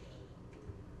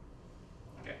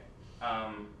 Okay.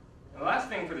 The last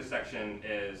thing for this section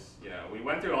is, we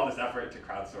went through all this effort to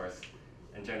crowdsource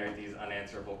and generate these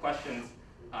unanswerable questions,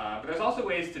 but there's also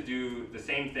ways to do the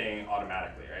same thing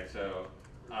automatically, right? So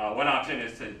one option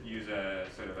is to use a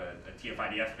sort of a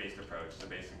TF-IDF-based approach. So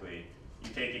basically, you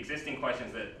take existing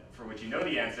questions for which you know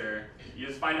the answer, you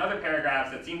just find other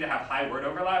paragraphs that seem to have high word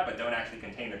overlap but don't actually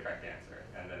contain the correct answer,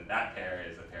 and then that pair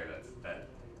is a pair that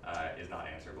is not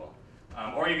answerable.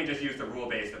 Or you can just use the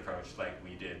rule-based approach like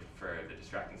we did for the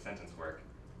distracting sentence work.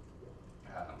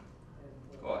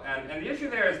 Cool. And the issue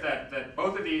there is that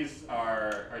both of these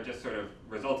are just sort of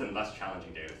result in less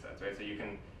challenging data sets, right? So you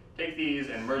can take these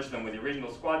and merge them with the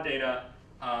original squad data.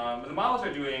 But the models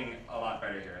are doing a lot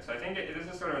better here. So I think this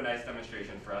is sort of a nice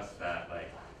demonstration for us that,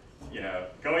 like,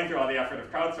 going through all the effort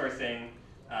of crowdsourcing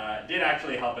did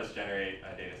actually help us generate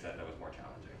a data set that was more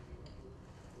challenging.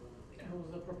 And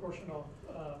was the proportion of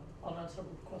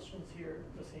unanswerable questions here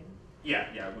the same?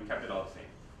 Yeah, we kept it all the same.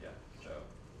 Yeah, so,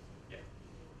 yeah.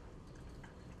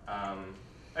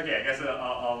 Okay, I guess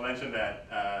I'll mention that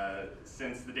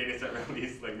since the data set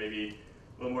released like maybe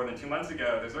a little more than 2 months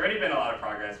ago, there's already been a lot of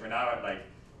progress. We're now at like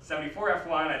 74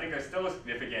 F1. I think there's still a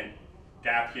significant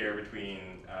gap here between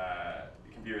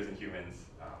computers and humans.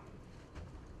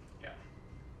 Yeah.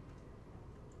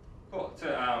 Cool.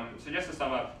 So just to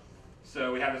sum up,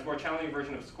 so we have this more challenging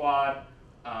version of Squad,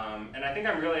 and I think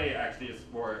I'm really actually just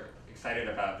more excited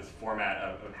about this format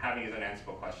of having these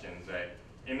unanswerable questions, right?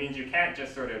 It means you can't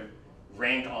just sort of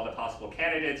rank all the possible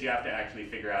candidates. You have to actually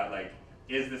figure out, like,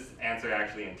 is this answer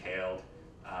actually entailed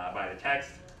by the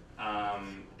text?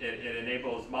 It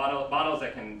enables models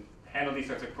that can handle these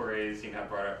sorts of queries, seem to have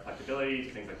broader applicability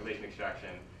to things like relation extraction,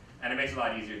 and it makes it a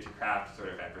lot easier to craft sort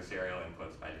of adversarial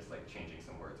inputs by just like changing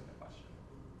some words in the question.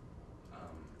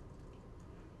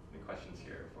 Any questions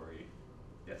here before we?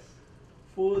 Yes.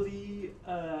 For the,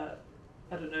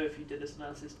 I don't know if you did this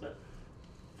analysis, but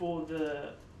for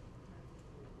the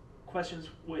questions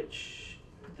which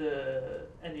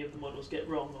any of the models get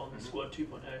wrong on Squad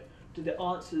 2.0, do the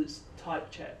answers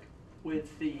type check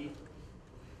with the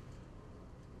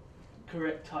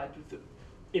correct type of the,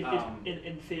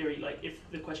 in theory, like if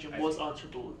the question was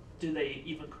answerable, do they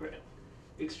even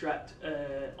extract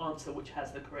an answer which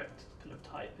has the correct kind of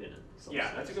type in it?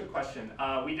 Yeah, that's a good question.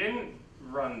 We didn't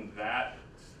run that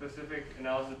specific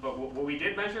analysis, but what we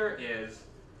did measure is,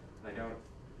 I don't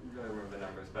really remember the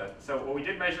numbers, but so what we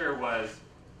did measure was,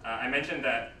 I mentioned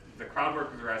that the crowd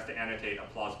worker has to annotate a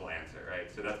plausible answer, right?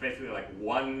 So that's basically like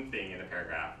one thing in the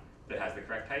paragraph that has the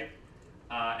correct type.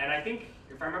 And I think,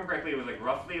 if I remember correctly, it was like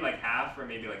roughly like half or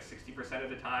maybe like 60% of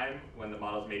the time when the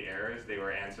models made errors, they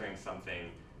were answering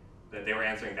something that they were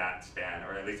answering that span,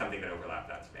 or at least something that overlapped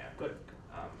that span. Good.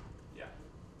 Yeah,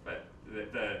 but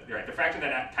you're right. The fraction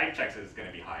that type checks is going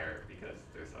to be higher because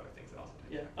there's other things that also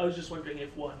type Yeah, check. I was just wondering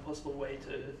if one possible way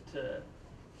to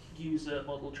use a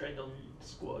model trained on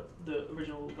Squad, the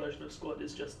original version of Squad,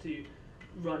 is just to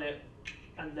run it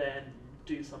and then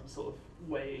do some sort of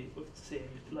way of seeing,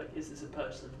 like, is this a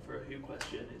person for a who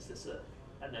question? Is this a,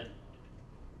 and then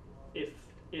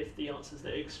if the answers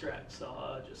that it extracts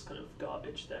are just kind of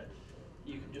garbage, then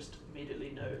you can just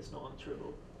immediately know it's not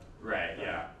answerable. Right.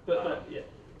 Yeah. But yeah.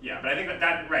 Yeah, but I think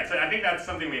that right. So I think that's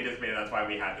something we anticipated. That's why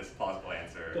we had this plausible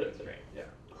answer Good. constraint. Yeah.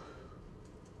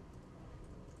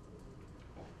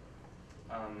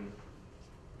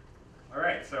 All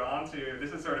right. So on to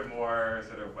this is sort of more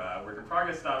sort of work in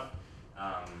progress stuff,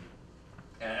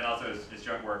 and also is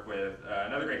joint work with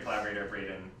another great collaborator,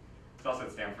 Braden. He's also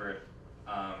at Stanford.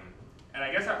 And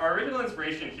I guess our original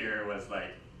inspiration here was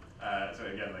like, so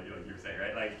again, like you were saying,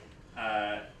 right? Like,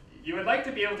 you would like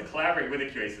to be able to collaborate with a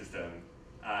QA system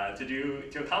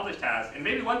to accomplish tasks. And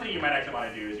maybe one thing you might actually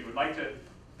want to do is you would like to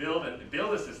build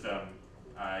a system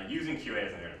using QA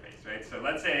as an interface, right? So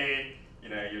let's say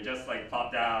you're just like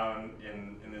plopped down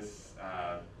in this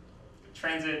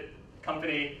transit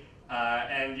company,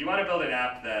 and you want to build an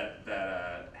app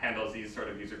that handles these sort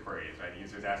of user queries, right?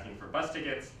 Users asking for bus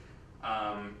tickets.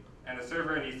 And the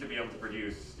server needs to be able to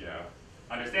produce,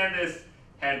 understand this,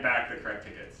 hand back the correct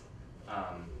tickets.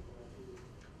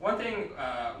 One thing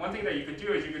that you could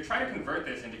do is you could try to convert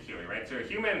this into QA, right? So a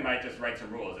human might just write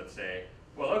some rules that say,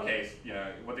 well, okay,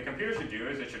 what the computer should do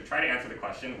is it should try to answer the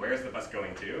question, where's the bus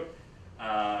going to?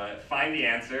 Find the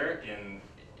answer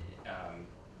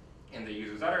in the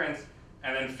user's utterance,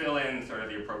 and then fill in sort of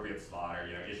the appropriate slot,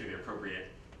 or issue the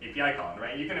appropriate API call,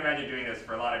 right? You can imagine doing this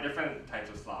for a lot of different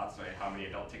types of slots, right? How many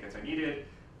adult tickets are needed,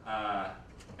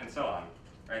 and so on,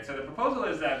 right? So the proposal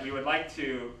is that we would like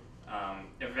to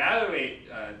evaluate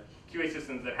QA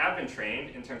systems that have been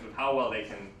trained in terms of how well they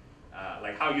can,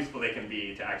 like how useful they can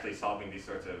be to actually solving these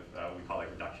sorts of we call like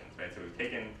reductions, right? So we've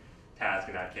taken task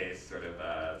in that case, sort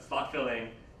of slot filling,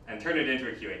 and turned it into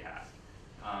a QA task.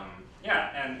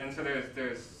 Yeah, and so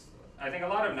there's I think a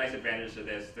lot of nice advantage to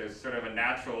this. There's sort of a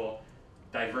natural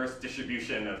diverse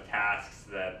distribution of tasks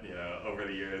that over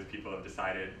the years people have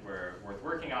decided were worth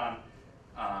working on,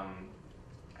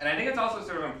 and I think it's also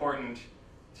sort of important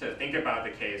to think about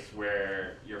the case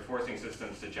where you're forcing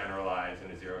systems to generalize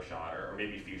in a zero-shot or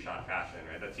maybe few-shot fashion,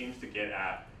 right? That seems to get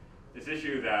at this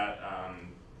issue that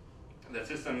that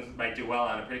systems might do well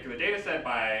on a particular data set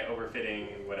by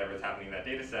overfitting whatever's happening in that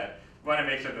data set. We want to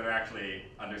make sure that they're actually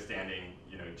understanding,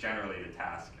 generally the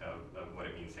task of what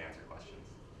it means to answer questions.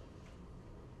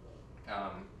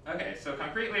 Okay, so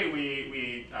concretely,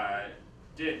 we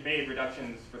made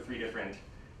reductions for 3 different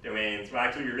domains. Well,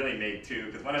 actually, we really made 2,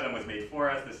 because one of them was made for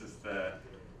us. This is the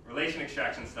relation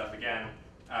extraction stuff again.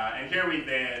 And here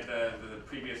the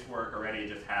previous work already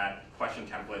just had question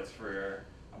templates for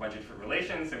a bunch of different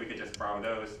relations, so we could just borrow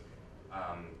those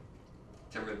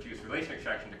to reduce relation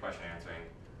extraction to question answering.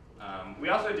 We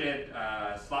also did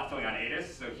slot filling on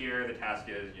ADIS. So here the task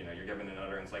is, you're given an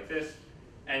utterance like this,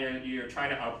 and you're trying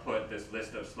to output this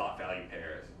list of slot value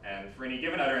pairs. And for any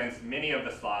given utterance, many of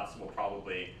the slots will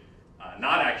probably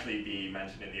not actually be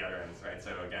mentioned in the utterance, right?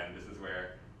 So again, this is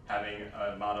where having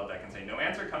a model that can say no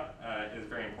answer is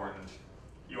very important.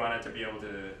 You want it to be able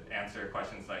to answer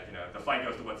questions like, the flight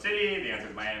goes to what city? The answer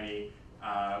is Miami.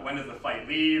 When does the flight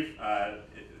leave?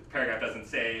 Paragraph doesn't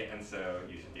say, and so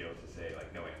you should be able to say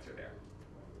like no answer there.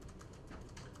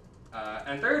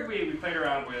 And third, we played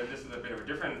around with, this is a bit of a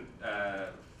different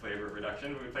flavor of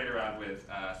reduction, but we played around with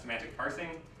semantic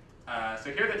parsing.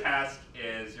 So here the task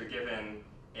is you're given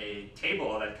a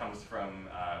table that comes from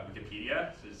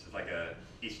Wikipedia, so it's just like a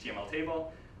HTML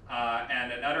table,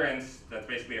 and an utterance that's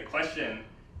basically a question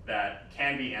that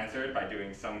can be answered by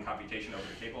doing some computation over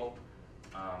the table.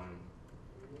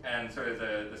 And sort of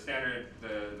the standard,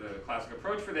 the classic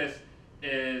approach for this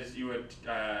is you would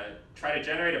try to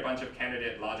generate a bunch of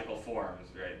candidate logical forms,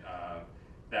 right,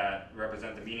 that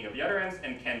represent the meaning of the utterance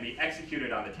and can be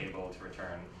executed on the table to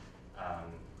return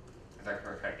the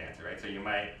correct answer, right? So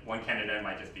one candidate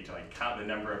might just be to like count the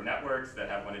number of networks that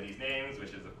have one of these names, which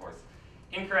is of course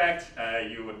incorrect.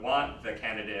 You would want the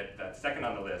candidate that's second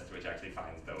on the list, which actually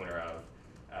finds the owner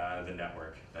of the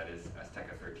network, that is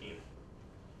Azteca 13.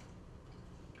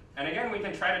 And again, we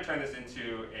can try to turn this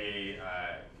into a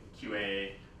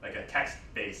QA like a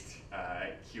text-based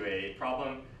QA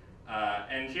problem.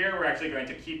 And here we're actually going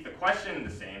to keep the question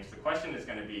the same. So the question is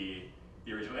going to be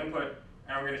the original input,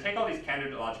 and we're going to take all these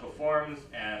candidate logical forms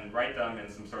and write them in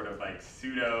some sort of like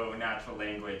pseudo natural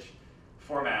language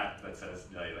format that says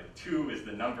like 2 is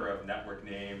the number of network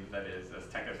name that is as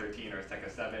Tekka 13 or as Tekka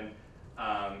 7.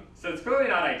 So it's clearly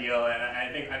not ideal, and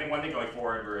I think one thing going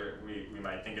forward we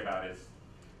might think about is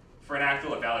for an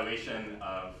actual evaluation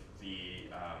of the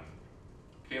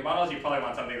QA models, you probably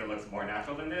want something that looks more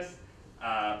natural than this.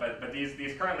 But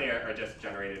these currently are just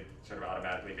generated sort of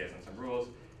automatically based on some rules,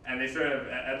 and they sort of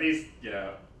at least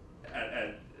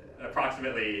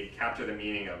approximately capture the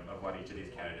meaning of what each of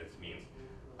these candidates means.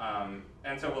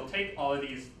 And so we'll take all of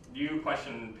these new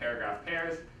question paragraph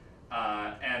pairs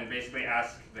and basically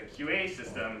ask the QA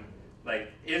system,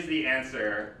 like, is the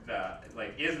answer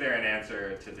is there an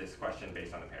answer to this question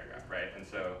based on the paragraph, right? And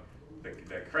so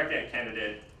the correct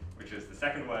candidate, which is the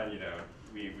second one,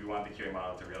 we want the QA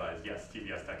model to realize, yes,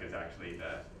 TBS Tech is actually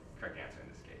the correct answer in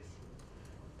this case.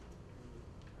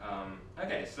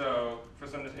 Okay, so for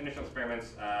some initial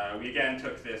experiments, we again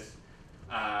took this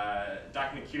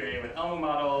document QA with Elmo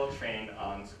model trained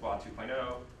on Squad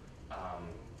 2.0.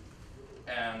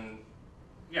 And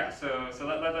yeah, so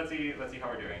let's see how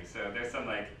we're doing. So there's some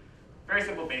like very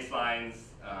simple baselines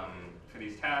for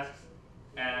these tasks.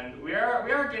 And we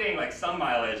are getting like some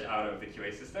mileage out of the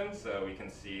QA system, so we can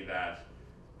see that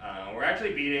we're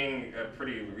actually beating a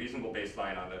pretty reasonable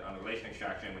baseline on the relation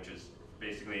extraction, which is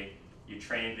basically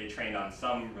they trained on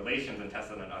some relations and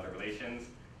tested on other relations.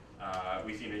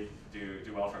 We seem to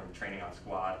do well from training on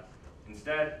Squad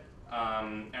instead,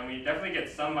 and we definitely get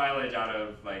some mileage out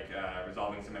of like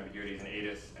resolving some ambiguities in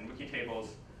ADIS and wiki tables.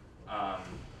 At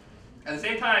the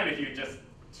same time, if you just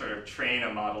sort of train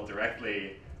a model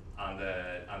directly on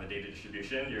the data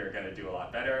distribution, you're going to do a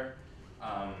lot better.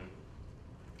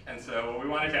 And so what we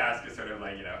wanted to ask is sort of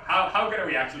like, how good are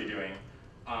we actually doing?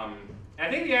 And I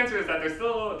think the answer is that there's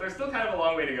still kind of a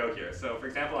long way to go here. So for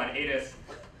example, on ADIS,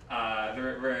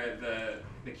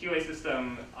 the QA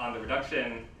system on the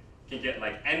reduction can get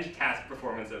like end task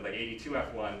performance of like 82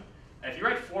 F1. And if you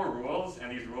write 4 rules,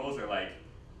 and these rules are like,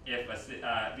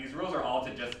 these rules are all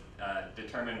to just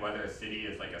determine whether a city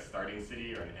is like a starting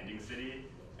city or an ending city,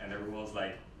 and the rules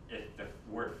like, if the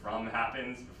word from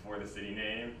happens before the city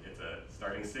name, it's a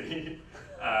starting city.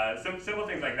 Some simple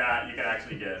things like that, you can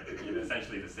actually get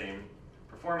essentially the same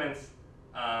performance.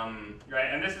 Right,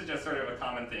 and this is just sort of a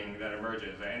common thing that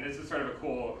emerges, right? And this is sort of a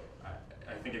cool,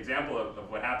 I think, example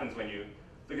of what happens when you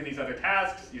look at these other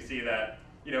tasks. You see that,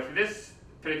 for this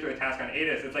particular task on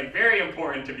ADIS, it's like very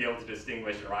important to be able to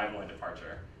distinguish arrival and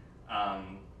departure.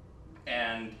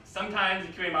 And sometimes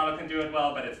the QA model can do it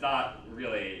well, but it's not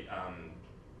really,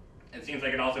 it seems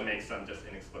like it also makes some just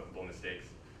inexplicable mistakes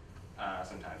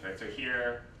sometimes, right? So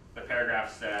here, the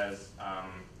paragraph says,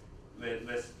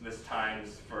 list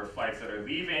times for flights that are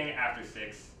leaving after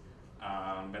 6,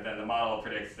 but then the model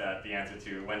predicts that the answer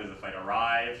to when does the flight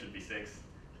arrive should be 6.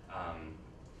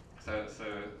 So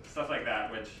stuff like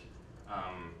that, which,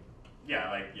 yeah,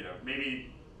 like,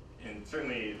 maybe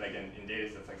certainly like in data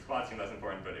sets like Squad seem less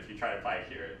important, but if you try to apply it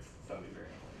here, it's suddenly very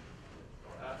important.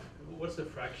 What's the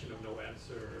fraction of no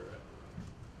answer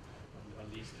on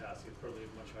these tasks? It's probably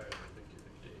much higher than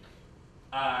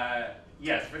 50-50.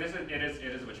 Yes, for this it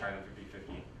is much higher than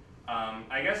 50-50.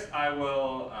 I guess I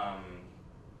will.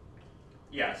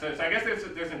 Yeah, so I guess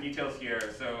there's some details here.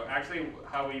 So actually,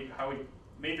 how we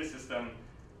made the system,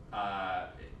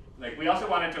 like we also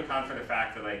wanted to account for the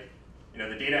fact that like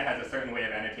the data has a certain way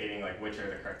of annotating like which are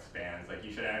the correct spans. Like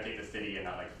you should annotate the city and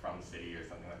not like from city or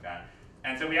something like that.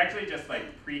 And so we actually just like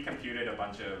pre-computed a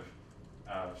bunch of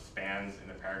spans in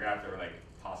the paragraph that were like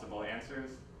possible answers,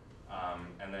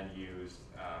 and then used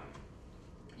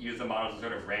the model to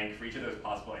sort of rank for each of those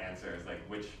possible answers, like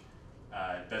which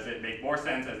does it make more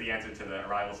sense as the answer to the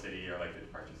arrival city or like the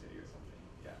departure city or something.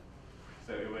 Yeah.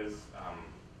 So it was,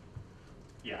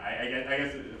 yeah. I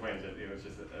guess the point is that it was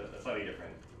just a slightly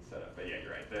different setup. But yeah,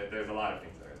 you're right. There's a lot of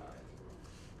things that are not answered.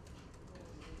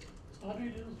 So how do you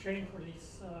do the training for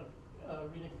these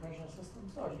reading comprehension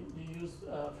systems? Or do you use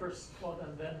first Squad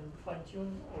and then fine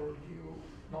tune, or do you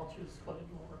not use Squad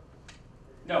anymore?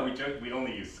 No, we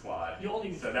only use Squad. You only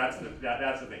use so Squad.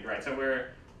 that's the thing, right? So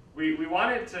we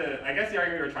wanted to. I guess the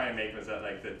argument we were trying to make was that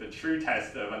like the true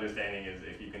test of understanding is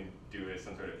if you can do if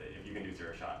you can do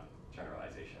zero-shot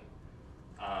generalization.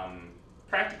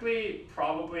 Practically,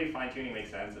 probably fine tuning makes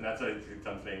sense, and that's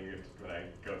something when I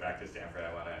go back to Stanford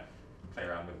I want to play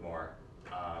around with more,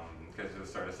 because it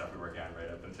was sort of stuff we were working on right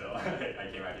up until I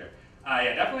came out here.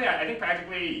 Yeah, definitely. I think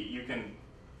practically you can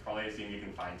probably assume you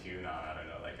can fine tune on, I don't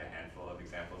know, like a handful of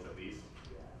examples at least.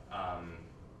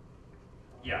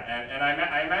 Yeah, and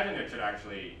I imagine it should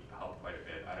actually help quite a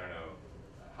bit. I don't know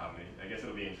how many. I guess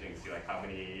it'll be interesting to see like how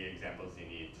many examples you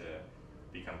need to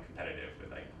become competitive with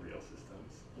like real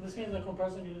systems. This means the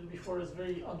comparison you did before is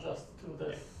very unjust to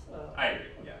this. I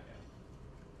agree. Yeah.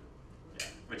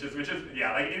 Which is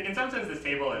yeah. Like in some sense, this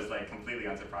table is like completely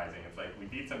unsurprising. It's like we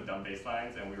beat some dumb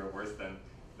baselines and we were worse than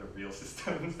the real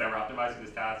systems that were optimized for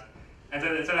this task. And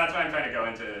so that's why I'm trying to go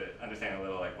into understand a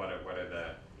little like what are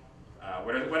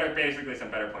basically some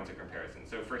better points of comparison.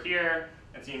 So for here,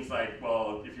 it seems like,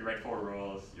 well, if you write 4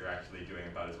 rules, you're actually doing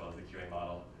about as well as the QA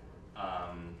model.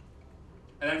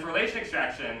 And then for relation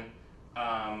extraction,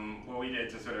 what we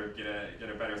did to sort of get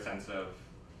a better sense of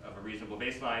a reasonable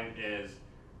baseline is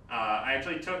I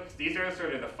actually took, these are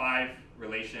sort of the 5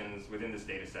 relations within this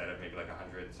data set of maybe like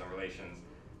 100 some relations.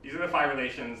 These are the 5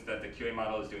 relations that the QA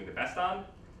model is doing the best on.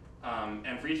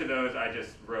 And for each of those, I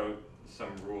just wrote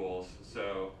some rules.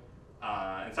 So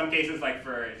in some cases, like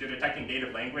if you're detecting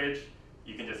native language,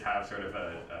 you can just have sort of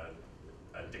a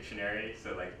dictionary,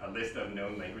 so like a list of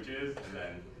known languages, and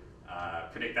then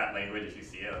predict that language if you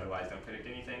see it, otherwise don't predict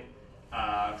anything.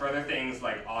 For other things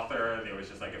like author, there was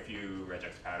just like a few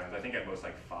regex patterns. I think at most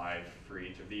like 5 for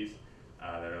each of these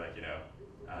that are like,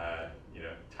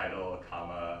 title,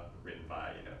 comma, written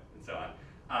by, and so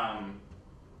on.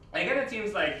 Again, it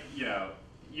seems like,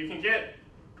 you can get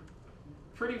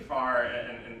pretty far,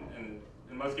 and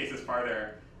in most cases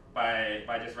farther,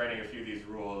 by just writing a few of these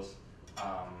rules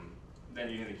than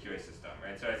using the QA system,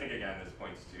 right? So I think, again,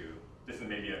 this is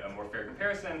maybe a more fair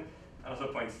comparison, and also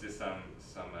points to some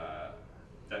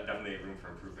definitely room for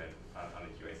improvement on the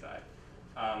QA side.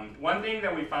 One thing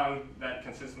that we found that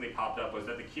consistently popped up was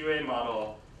that the QA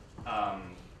model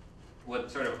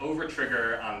would sort of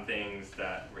over-trigger on things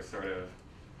that were sort of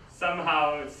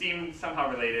seemed somehow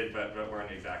related, but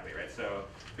weren't exactly, right? So,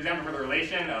 for example, for the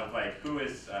relation of like who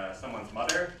is someone's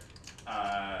mother,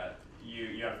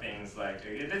 you have things like,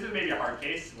 this is maybe a hard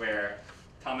case where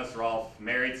Thomas Rolfe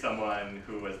married someone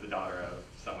who was the daughter of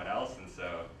someone else, and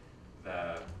so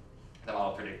the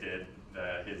model predicted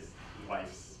his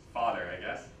wife's father, I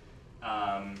guess.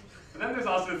 But then there's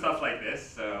also stuff like this.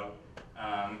 So,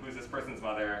 who's this person's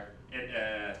mother? It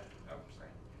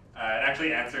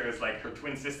actually answers like her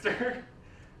twin sister.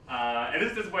 And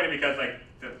this is disappointing because like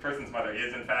the person's mother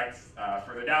is in fact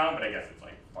further down, but I guess it's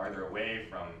like farther away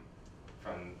from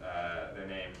their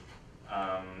name.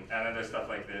 And then there's stuff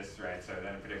like this, right? So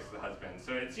then it predicts the husband.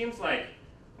 So it seems like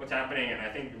what's happening, and I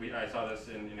think I saw this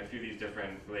in a few of these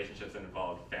different relationships that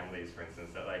involved families, for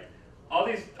instance, that like all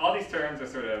these terms are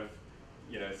sort of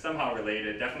somehow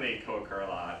related, definitely co-occur a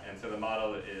lot, and so the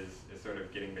model is sort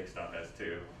of getting mixed up as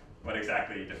to what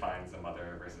exactly defines a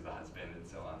mother versus a husband, and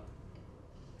so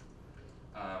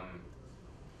on.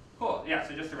 Cool. Yeah.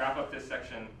 So just to wrap up this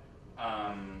section,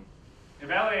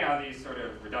 evaluating on these sort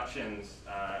of reductions,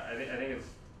 I think it's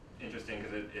interesting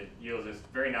because it yields this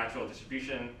very natural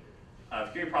distribution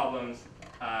of QA problems.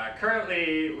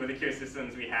 Currently, with the QA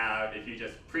systems we have, if you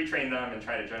just pre-train them and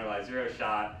try to generalize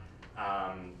zero-shot,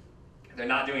 they're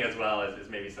not doing as well as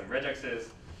maybe some regexes.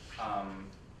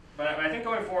 But I think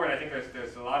going forward, I think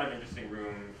there's a lot of interesting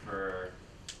room for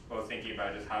both thinking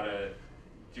about just how to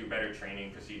do better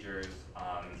training procedures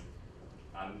on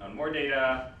more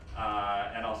data,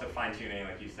 and also fine-tuning,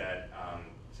 like you said,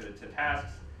 to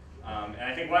tasks. And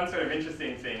I think one sort of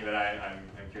interesting thing that I'm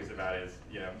curious about is,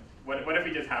 what if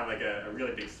we just have like a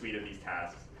really big suite of these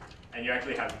tasks, and you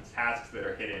actually have tasks that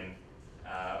are hidden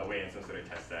away in some sort of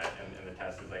test set, and the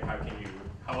test is like, how can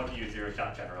you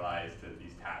zero-shot generalize to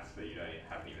these tasks that you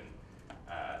haven't even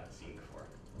seen before?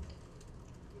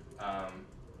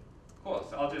 Cool.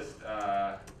 So I'll just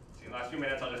see in the last few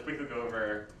minutes, I'll just quickly go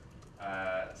over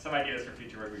some ideas for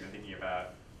future work we've been thinking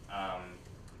about.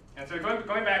 And so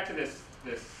going back to the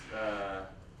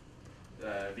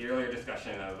earlier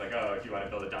discussion of like, if you want to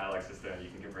build a dialogue system, you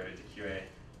can convert it to QA.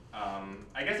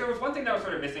 I guess there was one thing that was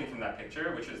sort of missing from that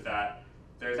picture, which is that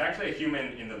there's actually a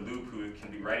human in the loop who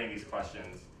can be writing these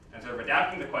questions and sort of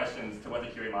adapting the questions to what the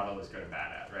QA model is good and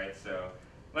bad at, right? So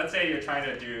let's say you're trying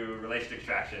to do relation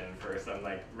extraction for some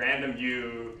like random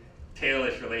U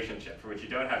tail-ish relationship for which you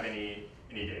don't have any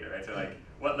data, right? So like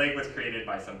what lake was created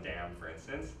by some dam, for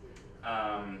instance.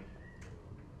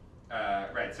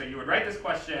 Right, so you would write this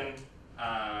question,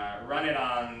 run it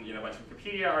on a bunch of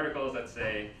Wikipedia articles, let's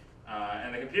say,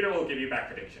 and the computer will give you back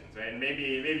predictions, right? And maybe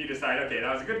you decide, okay,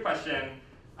 that was a good question,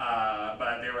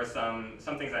 but there were some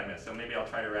things I missed, so maybe I'll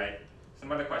try to write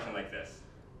some other question like this.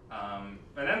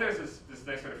 But then there's this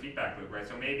nice sort of feedback loop, right?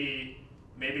 So maybe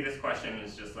this question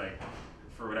is just like,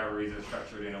 for whatever discoveries are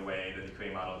structured in a way that the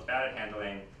QA model is bad at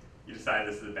handling. You decide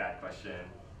this is a bad question,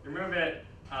 you remove it.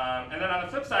 And then on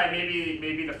the flip side,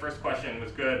 maybe the first question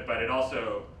was good, but it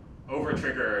also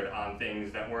over-triggered on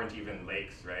things that weren't even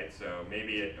lakes, right? So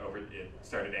maybe it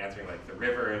started answering like the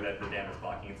river that the dam is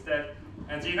blocking instead.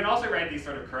 And so you can also write these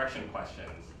sort of correction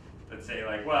questions that say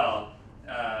like, well,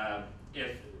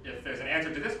 if there's an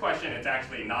answer to this question, it's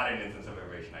actually not an instance of a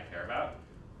relation I care about,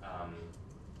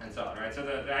 and so on, right? So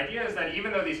the idea is that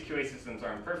even though these QA systems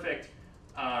aren't perfect,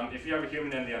 if you have a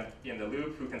human in the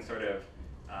loop who can sort of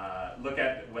look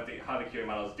at how the QA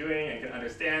model is doing and can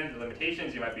understand the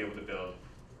limitations, you might be able to build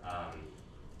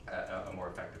a more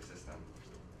effective system.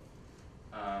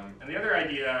 And the other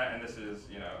idea, and this is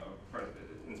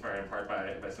inspired in part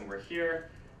by some work here,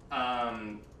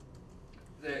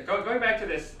 going back to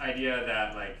this idea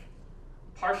that like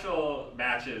partial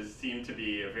matches seem to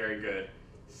be a very good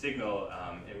signal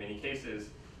in many cases.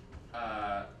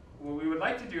 What we would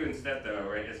like to do instead, though,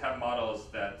 right, is have models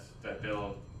that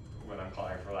build what I'm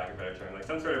calling, for lack of a better term, like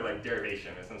some sort of like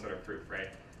derivation or some sort of proof, right?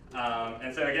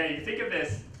 And so again, you can think of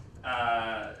this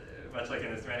much like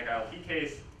in the semantic ILP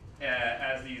case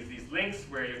as these links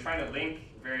where you're trying to link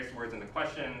various words in the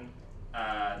question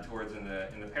to words in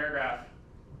the paragraph,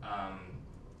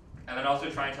 and then also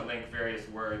trying to link various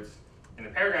words in the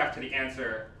paragraph to the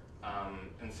answer.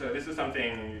 And so this is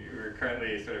something we're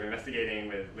currently sort of investigating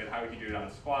with how we can do it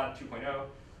on Squad 2.0.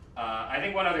 I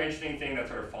think one other interesting thing that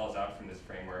sort of falls out from this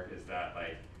framework is that,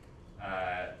 like,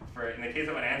 in the case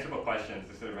of unanswerable questions,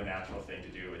 it's sort of a natural thing to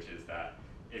do, which is that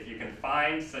if you can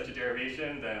find such a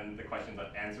derivation, then the question's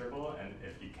answerable, and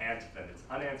if you can't, then it's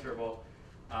unanswerable,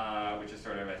 which is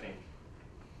sort of, I think,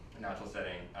 a natural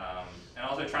setting. And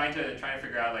also trying to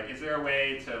figure out, like, is there a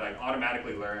way to like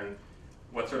automatically learn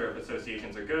what sort of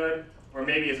associations are good, or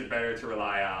maybe is it better to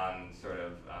rely on sort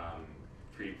of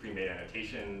pre-made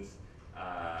annotations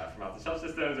from off-the-shelf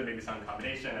systems, or maybe some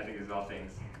combination. I think these are all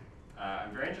things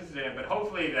I'm very interested in, but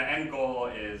hopefully the end goal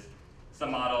is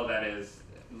some model that is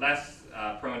less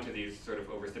prone to these sort of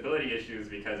overstability issues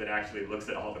because it actually looks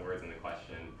at all the words in the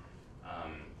question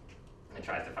and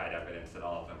tries to find evidence that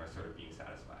all of them are sort of being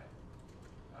satisfied.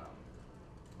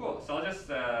 Cool, so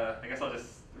I guess I'll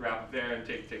just wrap up there and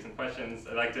take some questions.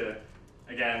 I'd like to,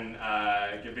 again,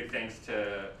 give big thanks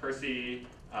to Percy,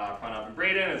 Pranab, and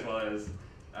Braden, as well as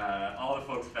all the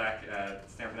folks back at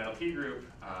Stanford NLP Group.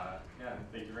 Yeah,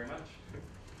 thank you very much.